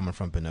marry with someone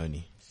from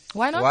Benoni.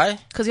 Why not? Why?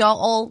 Because y'all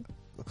all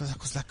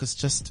Because like, it's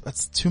just,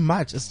 it's too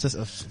much. It's just,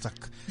 it's like,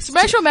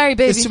 smash or marry,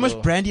 baby. it's too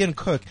much brandy and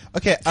coke.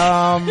 Okay,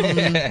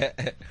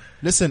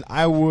 listen,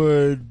 I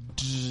would,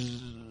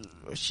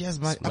 she has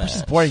money.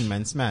 She's boring,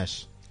 man.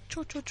 Smash.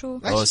 Choo, choo, choo.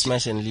 Like, Oh, she-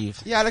 smash and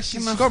leave. Yeah, like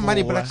she's got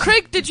money, but like,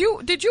 Craig, did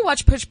you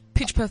watch Pitch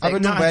Perfect? I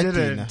would No, do I bad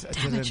didn't. thing.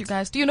 Damn it, you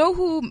guys. Do you know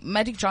who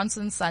Magic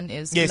Johnson's son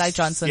is? Eli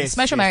Johnson. Yes,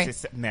 Smash or marry?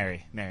 yes,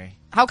 marry.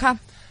 How come?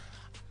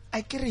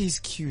 I get it, he's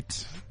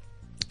cute.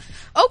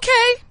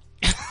 Okay.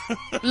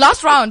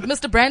 Last round,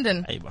 Mr.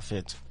 Brandon. Hey,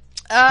 Buffett.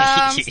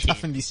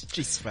 Stuff in these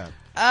streets, fam.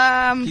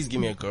 Please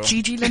give me a girl.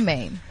 Gigi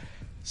Lemaine.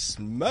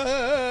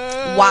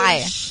 Smash.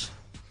 Why?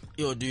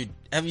 Yo, dude,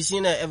 have you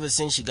seen her ever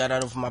since she got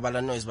out of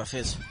Mabala Noise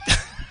Buffett?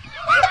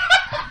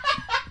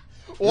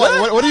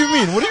 What do you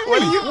mean? What do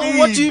you mean?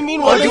 What do you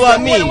mean? What do I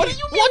mean? What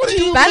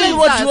do you Balance mean?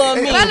 What do us.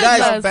 I mean, Balance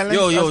guys? us. Balance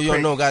Yo, us,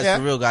 Craig. no, guys, Yeah.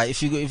 for real, guy.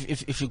 If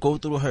you go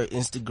through her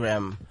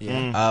Instagram,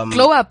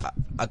 Glow up.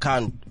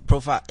 account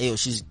profile, yo,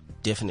 she's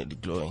definitely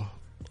glowing.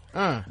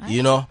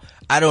 You know,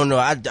 I don't know.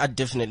 I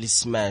definitely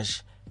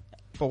smash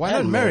But why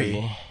not and marry?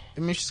 marry. I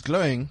mean, she's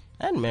glowing.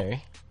 and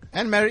marry,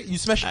 And marry? You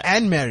smash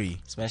and marry.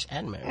 smash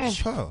and marry.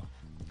 Sure.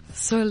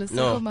 So let's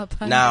No, my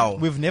pun. now,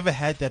 We've never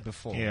had that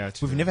before. Yeah,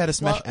 true. We've never had a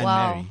smash and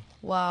wow. marry.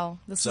 Wow.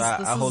 This so is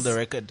I hold the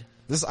record.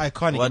 This is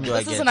iconic. What do I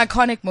this is get? an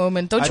iconic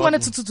moment. Don't I you want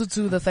it don't-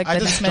 to the fact I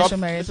that you just smash dropped, or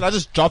marry? listen, I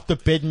just dropped the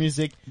bed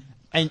music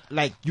and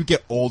like you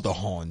get all the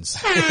horns.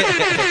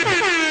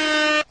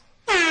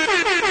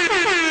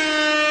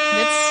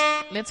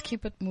 Let's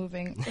keep it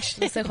moving.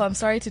 Lesego, I'm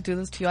sorry to do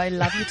this to you. I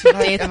love you to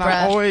death, and I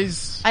bruh.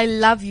 always I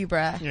love you,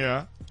 bruh.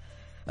 Yeah.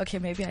 Okay,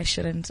 maybe I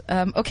shouldn't.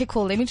 Okay,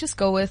 cool. Let me just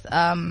go with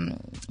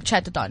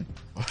Chad the Don.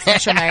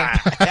 Smash or marry.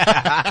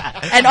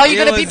 And are you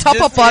gonna be top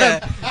or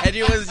bottom? And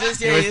he was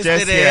just here He was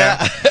just yesterday.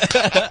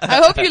 here.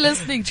 I hope you're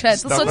listening, Chad.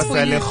 This one's for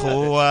you.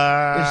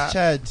 it's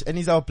Chad and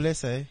he's our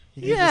blesser.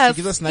 He gives us, Yeah, he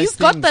gives us nice he's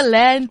things. got the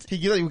land. He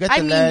gives, we got I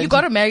the mean, land. you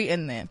gotta marry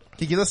in there.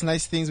 He gives us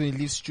nice things when he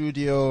leaves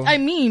studio. I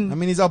mean,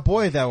 he's our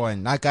boy, that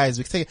one. Now, guys,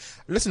 we take.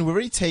 Listen, we've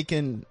already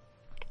taken.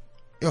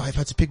 If I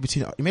had to pick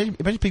between, imagine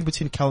picking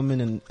between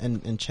Kalman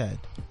and Chad.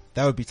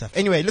 That would be tough.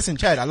 Anyway, listen,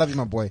 Chad, I love you,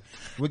 my boy.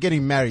 We're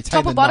getting married. Tie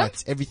Top the or bottom?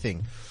 knots,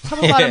 everything. top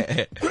or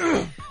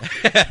bottom?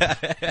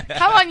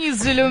 Come on, you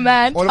Zulu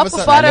man. All Top of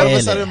or a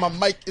bottom? sudden, my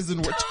mic isn't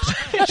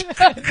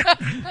working.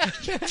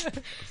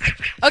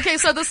 Okay,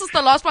 so this is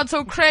the last one.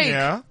 So Craig,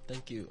 Yeah.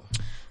 Thank you.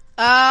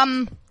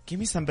 Give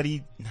me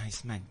somebody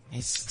nice, man.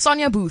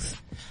 Sonia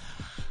Booth.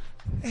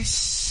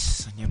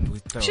 Sonia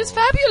Booth, though. She's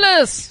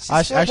fabulous. I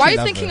actually Why are you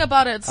love thinking her.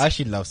 about it? I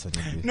actually love Sonia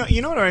Booth. No,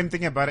 you know what I'm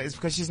thinking about it is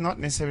because she's not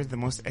necessarily the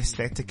most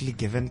aesthetically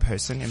given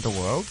person in the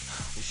world,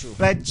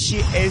 but she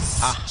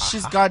is.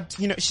 She's got,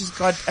 she's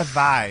got a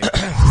vibe.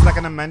 She's like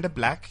an Amanda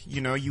Black.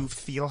 You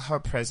feel her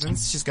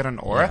presence. She's got an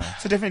aura.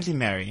 So definitely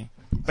marry,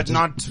 but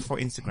not for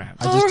Instagram.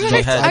 All just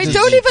right. dropped- I just-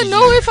 don't even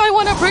know if I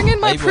want to bring in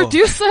my Hey, bro.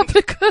 producer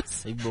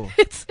because Hey, bro.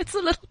 it's a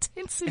little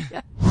tense in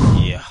here.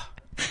 Yeah.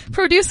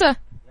 Producer,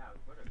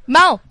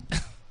 Mal,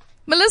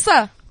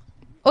 Melissa,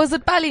 or is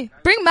it Bali?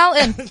 Bring Mal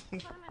in.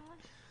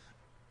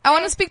 I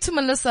want to speak to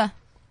Melissa.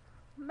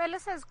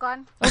 Melissa's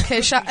gone.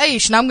 Okay,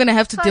 now I'm gonna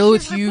have to So deal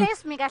with she's you.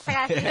 replaced me, Kahle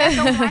Kahle. They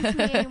don't want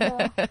me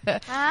anymore.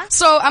 Huh?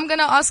 So I'm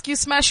gonna ask you,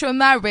 smash or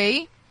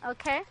marry?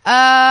 Okay.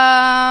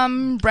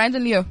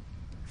 Brandon Leo.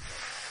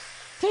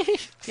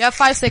 You have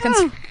 5 seconds.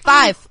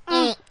 5,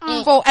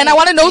 4, and I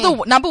want to know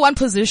the number one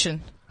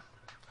position.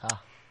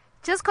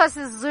 Just cause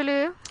he's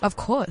Zulu Of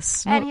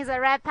course. and he's a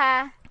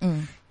rapper,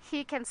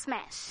 he can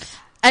smash.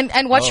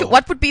 And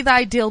what would be the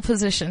ideal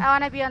position? I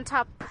wanna be on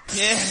top.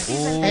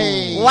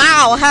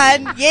 Wow,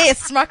 hun.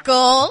 Yes, my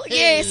girl.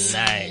 Yes.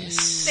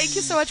 Nice. Thank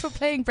you so much for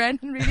playing,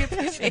 Brandon. Really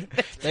appreciate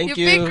it. Thank You've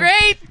you. been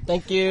great.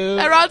 Thank you.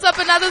 That rounds up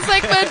another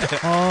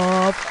segment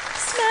of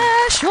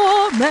Smash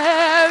or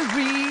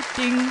Marry.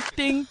 Ding,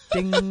 ding,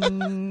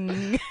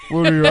 ding.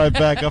 We'll be right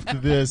back after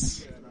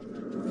this.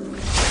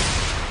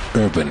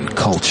 Urban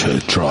Culture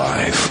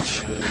Drive.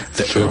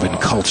 The Urban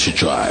Culture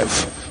Drive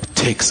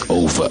takes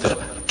over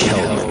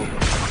Kelman.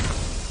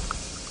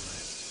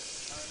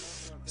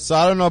 So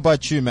I don't know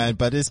about you, man,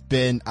 but it's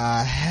been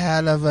a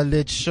hell of a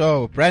lit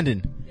show.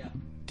 Brandon,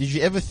 did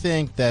you ever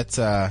think that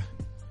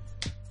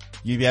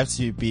you'd have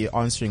to be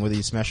answering whether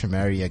you smash or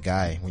marry a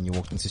guy when you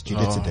walked into the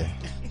studio today?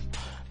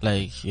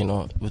 Like, you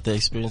know, with the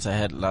experience I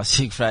had last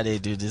week Friday,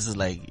 dude, this is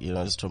like, you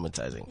know, it's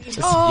traumatizing.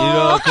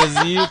 Oh.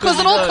 You know, cause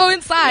it all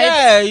coincides.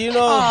 Yeah, you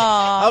know,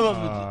 Aw. I'm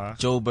a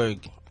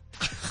Joburg.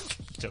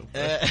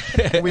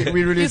 we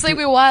really You say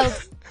we're wild.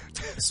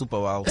 Super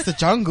wild. it's the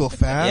jungle,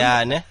 fam.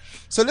 Yeah, ne?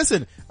 So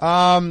listen,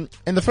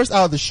 in the first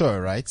hour of the show,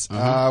 right,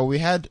 we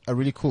had a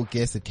really cool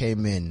guest that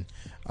came in,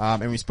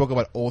 and we spoke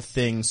about all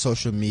things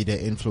social media,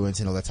 influence,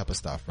 and all that type of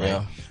stuff, right?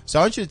 Yeah. So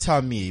I want you to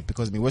tell me,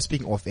 because we were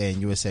speaking off air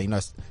and you were saying, no,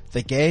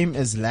 the game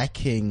is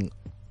lacking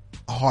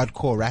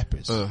hardcore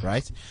rappers,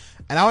 right?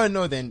 And I want to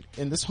know then,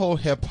 in this whole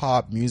hip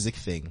hop music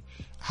thing,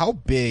 how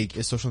big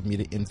is social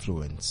media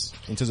influence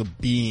in terms of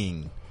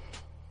being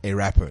a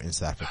rapper in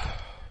South Africa?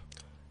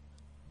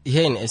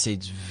 Here in SA,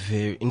 it's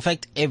in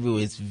fact,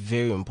 everywhere it's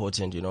very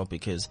important, you know,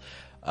 because,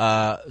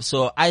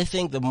 so I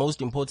think the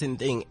most important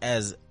thing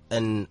as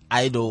an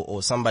idol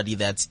or somebody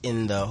that's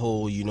in the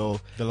whole, you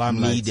know, The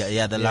limelight.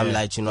 media,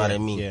 limelight, you know what I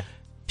mean? Yeah.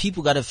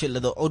 People gotta feel,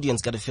 the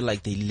audience gotta feel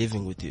like they're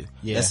living with you.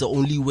 Yeah. That's the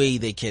only way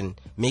they can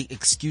make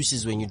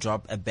excuses when you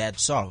drop a bad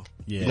song.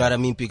 Yeah. You know what I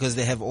mean? Because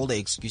they have all the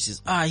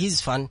excuses.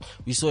 He's fun.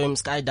 We saw him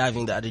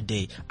skydiving the other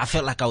day. I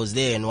felt like I was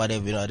there and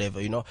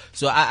whatever, you know?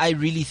 So I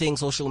really think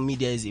social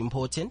media is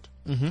important.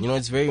 You know,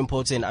 it's very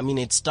important. I mean,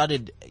 it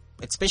started,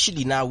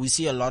 especially now, we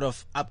see a lot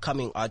of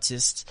upcoming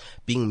artists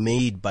being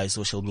made by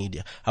social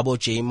media. How about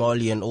Jay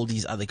Marley and all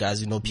these other guys,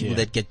 you know, people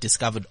that get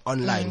discovered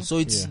online. So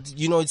it's,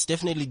 you know, it's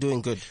definitely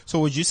doing good. So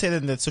would you say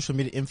then that social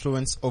media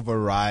influence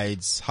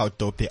overrides how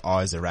dope they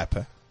are as a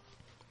rapper?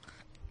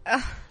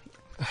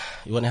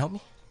 You want to help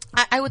me?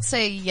 I would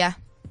say, yeah,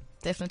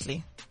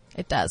 definitely.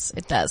 It does.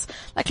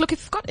 Like, look,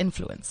 if you've got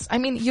influence, I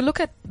mean, you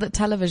look at the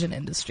television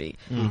industry.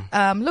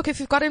 Look, if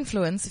you've got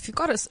influence, if you've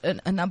got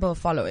a number of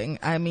following,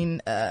 I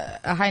mean,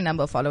 a high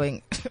number of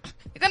following,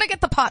 you're gonna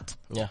get the pot.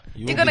 Yeah.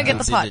 You're gonna get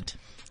the pot.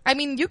 I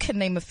mean, you can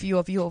name a few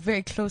of your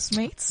very close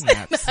mates.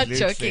 Absolutely.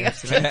 I'm joking.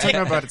 I'm talking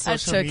about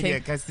social I'm media,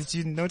 joking. guys. Did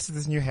you notice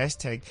this new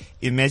hashtag?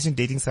 Imagine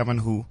dating someone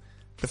who.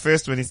 The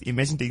first one is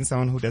imagine dating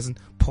someone who doesn't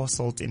pour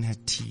salt in her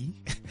tea.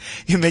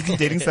 Imagine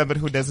dating somebody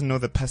who doesn't know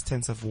the past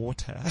tense of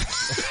water.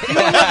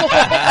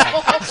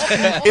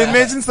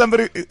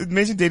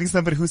 Imagine dating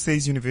somebody who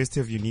says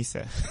University of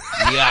Unisa.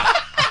 Yeah.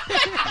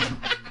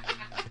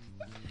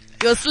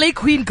 Your slay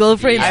queen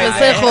girlfriend,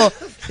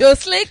 Masejo. Your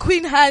slay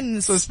queen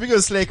hands. So speaking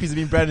of slay queens, I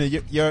mean,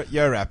 Brandon, you're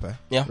a rapper,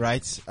 Yeah.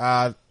 right?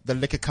 The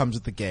liquor comes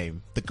with the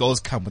game. The girls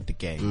come with the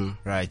game,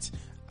 right?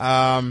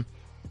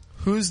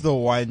 Who's the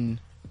one?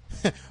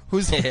 Why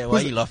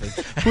are you laughing?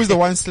 Who's the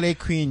one slay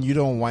queen you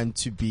don't want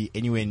to be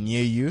anywhere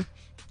near you?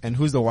 And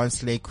who's the one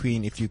slay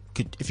queen if you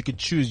could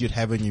choose, you'd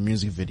have in your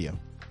music video?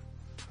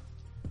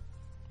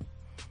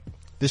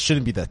 This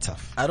shouldn't be that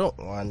tough. I don't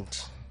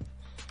want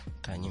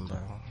Kanyimba.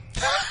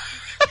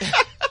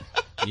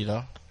 You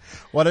know?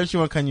 Why don't you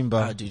want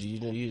Kanyimba? Dude,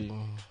 you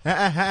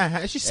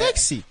She's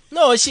sexy.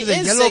 No, she She's a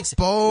is yellow sexy.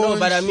 bone, No,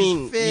 but I she's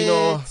mean, fit. you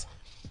know,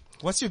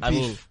 What's your beef? I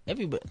mean,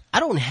 everybody.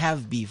 I don't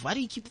have beef. Why do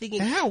you keep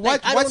thinking? Yeah,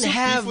 like, I what's don't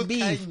your have beef with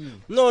beef. Kanye?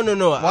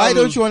 No. Why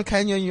don't you want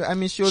Kanye? I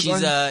mean, she was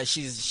on.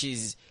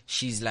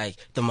 She's like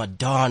the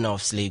Madonna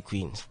of slave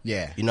queens.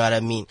 Yeah. You know what I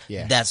mean?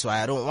 Yeah. That's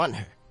why I don't want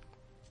her.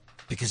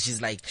 Because she's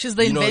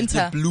the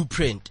inventor. the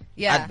blueprint.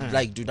 Yeah.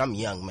 Like, dude, I'm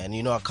young, man.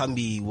 You know, I can't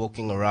be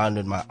walking around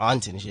with my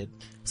aunt and shit.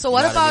 So what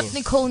You know about I mean?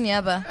 Nicole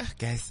Nyaba?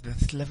 Guys,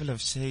 this level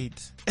of shade.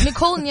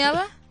 Nicole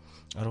Nyaba?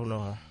 I don't know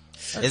her.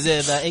 Is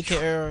it the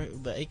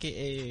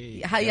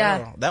AKA?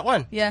 Yeah. That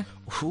one? Yeah.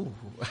 Ooh.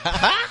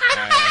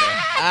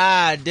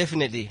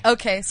 Definitely.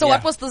 Okay. So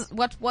Yeah.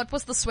 what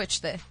was the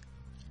switch there?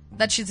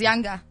 That she's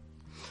younger.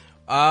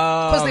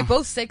 Because they're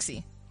both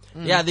sexy.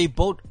 Yeah, they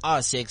both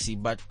are sexy,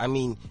 but I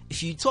mean,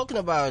 if you're talking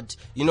about,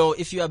 you know,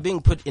 if you are being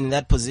put in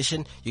that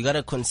position, you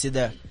gotta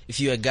consider, if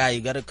you're a guy,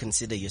 you gotta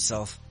consider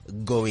yourself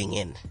going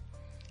in.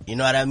 You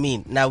know what I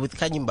mean? Now with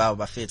Kanyimba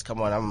Buffett,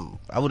 come on,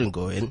 I wouldn't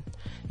go in.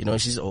 You know,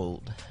 she's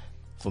old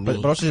for me.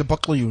 But also she'll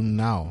buckle you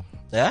now.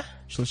 Yeah?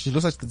 So she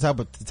looks like the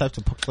type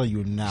to buckle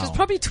you now. She's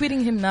probably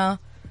tweeting him now.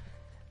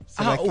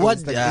 So like, what?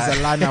 It's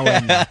a Lana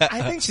one now.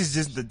 I think she's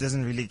just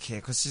doesn't really care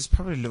because she's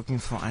probably looking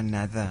for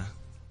another,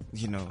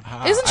 you know.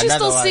 Isn't she another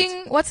still one.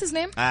 singing? What's his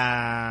name?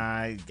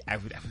 I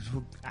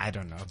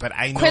don't know, but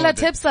I know Quella that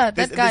Tipsa,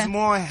 that guy. There's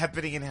more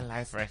happening in her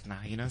life right now,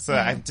 you know. So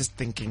I'm just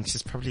thinking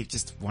she's probably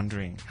just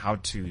wondering how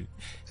to,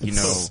 you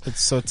know,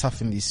 It's so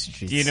tough in these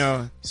streets. you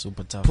know,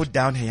 Super tough. put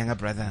down her younger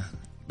brother.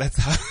 That's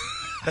how.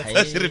 That's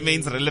how she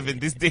remains relevant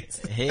these days.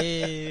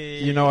 Hey.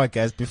 You know what,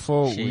 guys?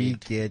 Before we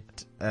Shade. get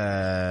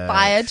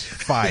Fired.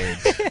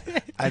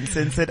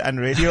 Uncensored,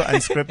 unradio,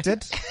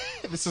 unscripted.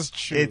 This is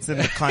true. It's in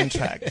the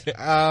contract.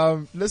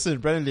 Listen,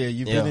 Brandon Lear,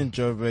 you've been in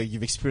Joburg,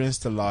 you've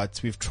experienced a lot,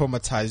 we've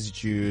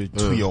traumatized you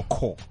to your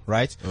core,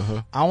 right?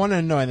 I want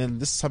to know, and then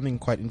this is something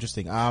quite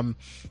interesting.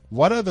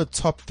 What are the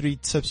top 3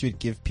 tips you'd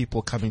give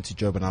people coming to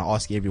Joburg? And I'll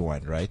ask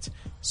everyone, right?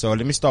 So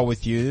let me start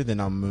with you, then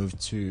I'll move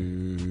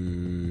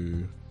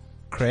to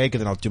Craig,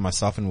 and then I'll do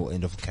myself, and we'll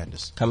end off with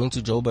Candace. Coming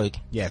to Joburg.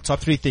 Yeah, top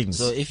 3 things.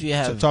 So if you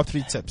have, top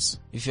 3 tips.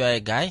 if you're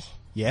a guy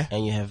Yeah,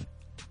 and you have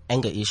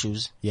anger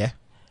issues, yeah.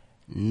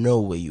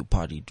 know where you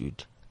party,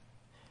 dude.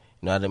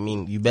 You know what I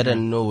mean? You better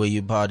know where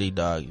you party,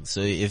 dog. So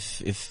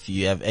if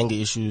you have anger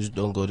issues,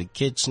 don't go to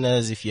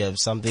Kitchener's. If you have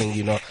something,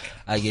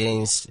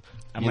 against,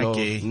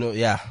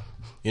 yeah.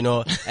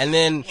 And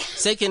then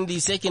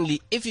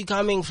secondly, if you're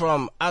coming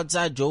from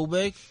outside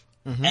Joburg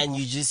and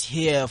you just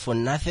here for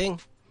nothing,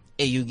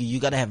 hey, you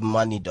gotta have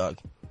money, dog.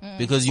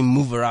 Because you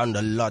move around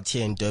a lot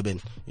here in Durban.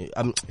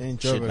 In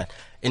Joburg.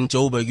 In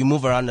Joburg, you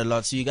move around a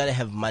lot, so you gotta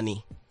have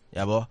money.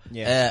 Yeah, bro.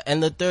 Yeah.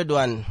 And the third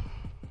one,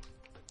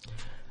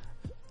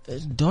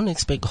 don't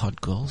expect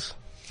hot girls.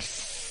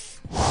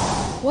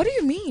 What do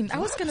you mean? I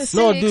was gonna say.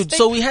 No, dude.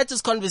 So we had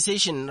this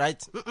conversation,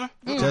 right?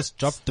 Just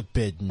drop the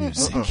bed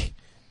music.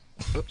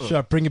 Should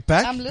I bring it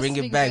back? Bring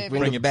it back.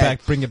 Bring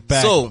it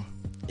back. So,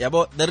 yeah,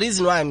 but the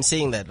reason why I'm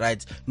saying that,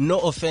 right? No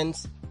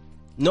offense.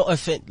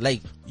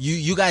 Like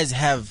you guys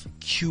have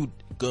cute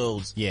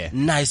girls,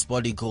 nice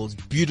body girls,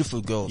 beautiful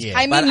girls.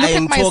 I mean, look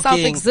at myself,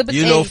 exhibit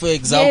A. For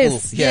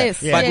example,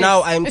 yes. But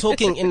now I'm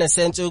talking in a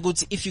sense,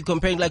 if you're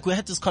comparing, like we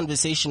had this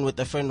conversation with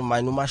a friend of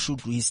mine,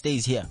 Umashuku, he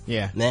stays here.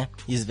 Yeah.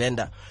 He's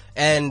vendor.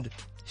 And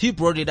he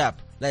brought it up.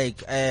 Like,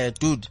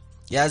 dude,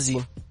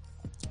 Yazi,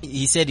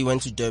 he said he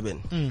went to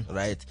Durban,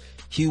 right?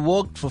 He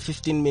walked for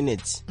 15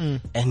 minutes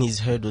and his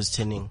head was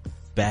turning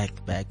back,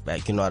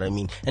 you know what I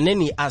mean? And then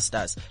he asked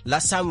us,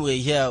 last time we were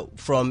here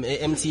from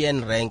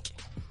MTN rank,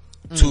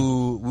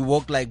 we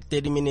walked like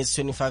 30 minutes,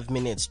 25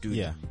 minutes, dude.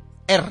 Yeah.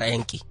 A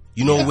ranky.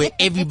 Where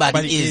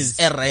everybody is.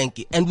 A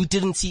ranky. And we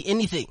didn't see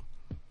anything.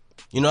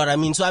 You know what I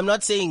mean? So I'm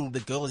not saying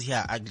the girls here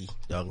are ugly,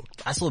 dog.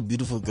 I saw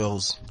beautiful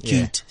girls.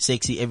 Cute,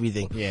 sexy,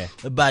 everything. Yeah.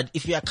 But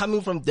if you are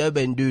coming from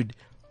Durban, dude,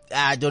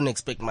 I don't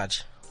expect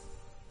much.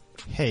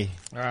 Hey.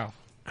 Wow.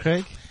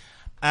 Craig?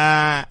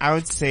 I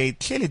would say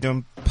clearly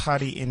don't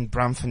party in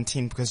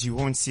Braamfontein because you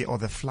won't see all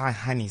the fly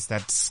honeys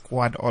that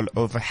squad all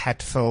over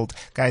Hatfield.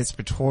 Guys,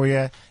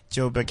 Pretoria,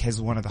 Joburg has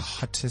one of the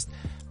hottest,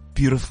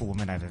 beautiful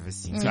women I've ever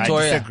seen. So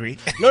Pretoria. I disagree.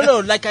 No,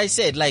 like I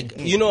said,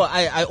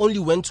 I only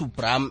went to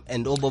Bram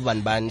and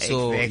Obobanban,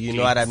 so exactly. You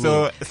know what I mean.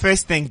 So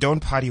first thing, don't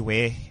party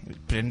where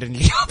Brendan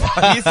Lee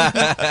parties.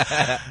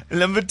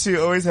 Number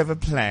 2, always have a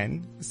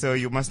plan. So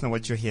you must know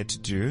what you're here to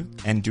do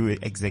and do it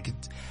exactly.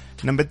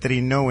 Number 3,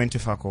 know when to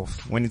fuck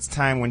off. When it's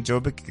time, when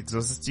Joburg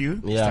exhausts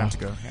you, it's time to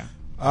go.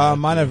 Yeah.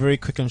 Mine are very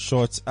quick and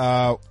short.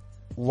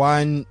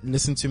 1,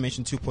 listen to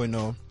Mention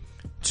 2.0.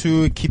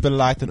 2, keep it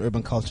light on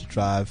Urban Culture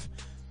Drive.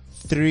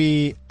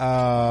 3,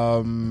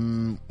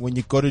 when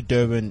you go to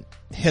Durban,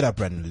 hit up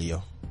Brandon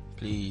Leo.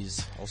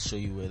 Please, I'll show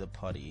you where the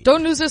party is.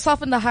 Don't lose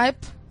yourself in the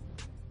hype.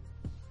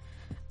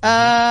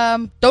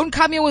 Don't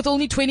come here with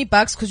only $20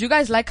 because you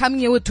guys like coming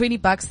here with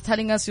 $20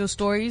 telling us your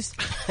stories.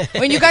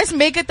 When you guys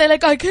make it, they're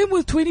like, I came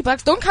with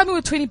 $20. Don't come here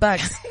with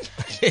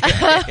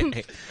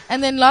 $20.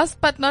 And then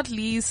last but not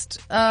least,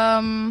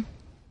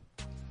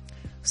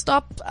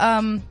 stop,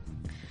 I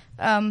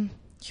don't know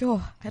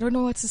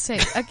what to say.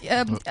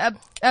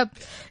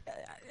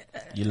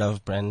 You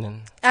love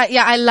Brandon?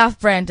 Yeah, I love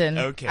Brandon.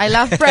 Okay. I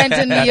love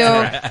Brandon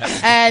Leo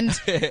and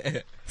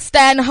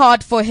stand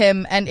hard for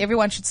him, and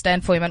everyone should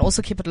stand for him, and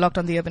also keep it locked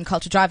on the Urban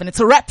Culture Drive. And it's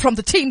a wrap from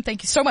the team.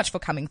 Thank you so much for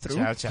coming through.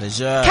 Ciao, ciao.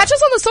 Pleasure. Catch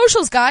us on the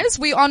socials, guys.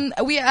 We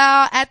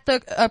are at the,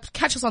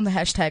 catch us on the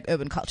hashtag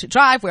Urban Culture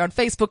Drive. We're on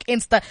Facebook,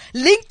 Insta,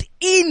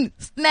 LinkedIn,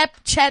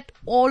 Snapchat,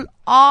 all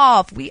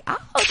off. We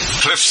out.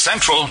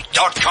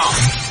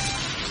 CliffCentral.com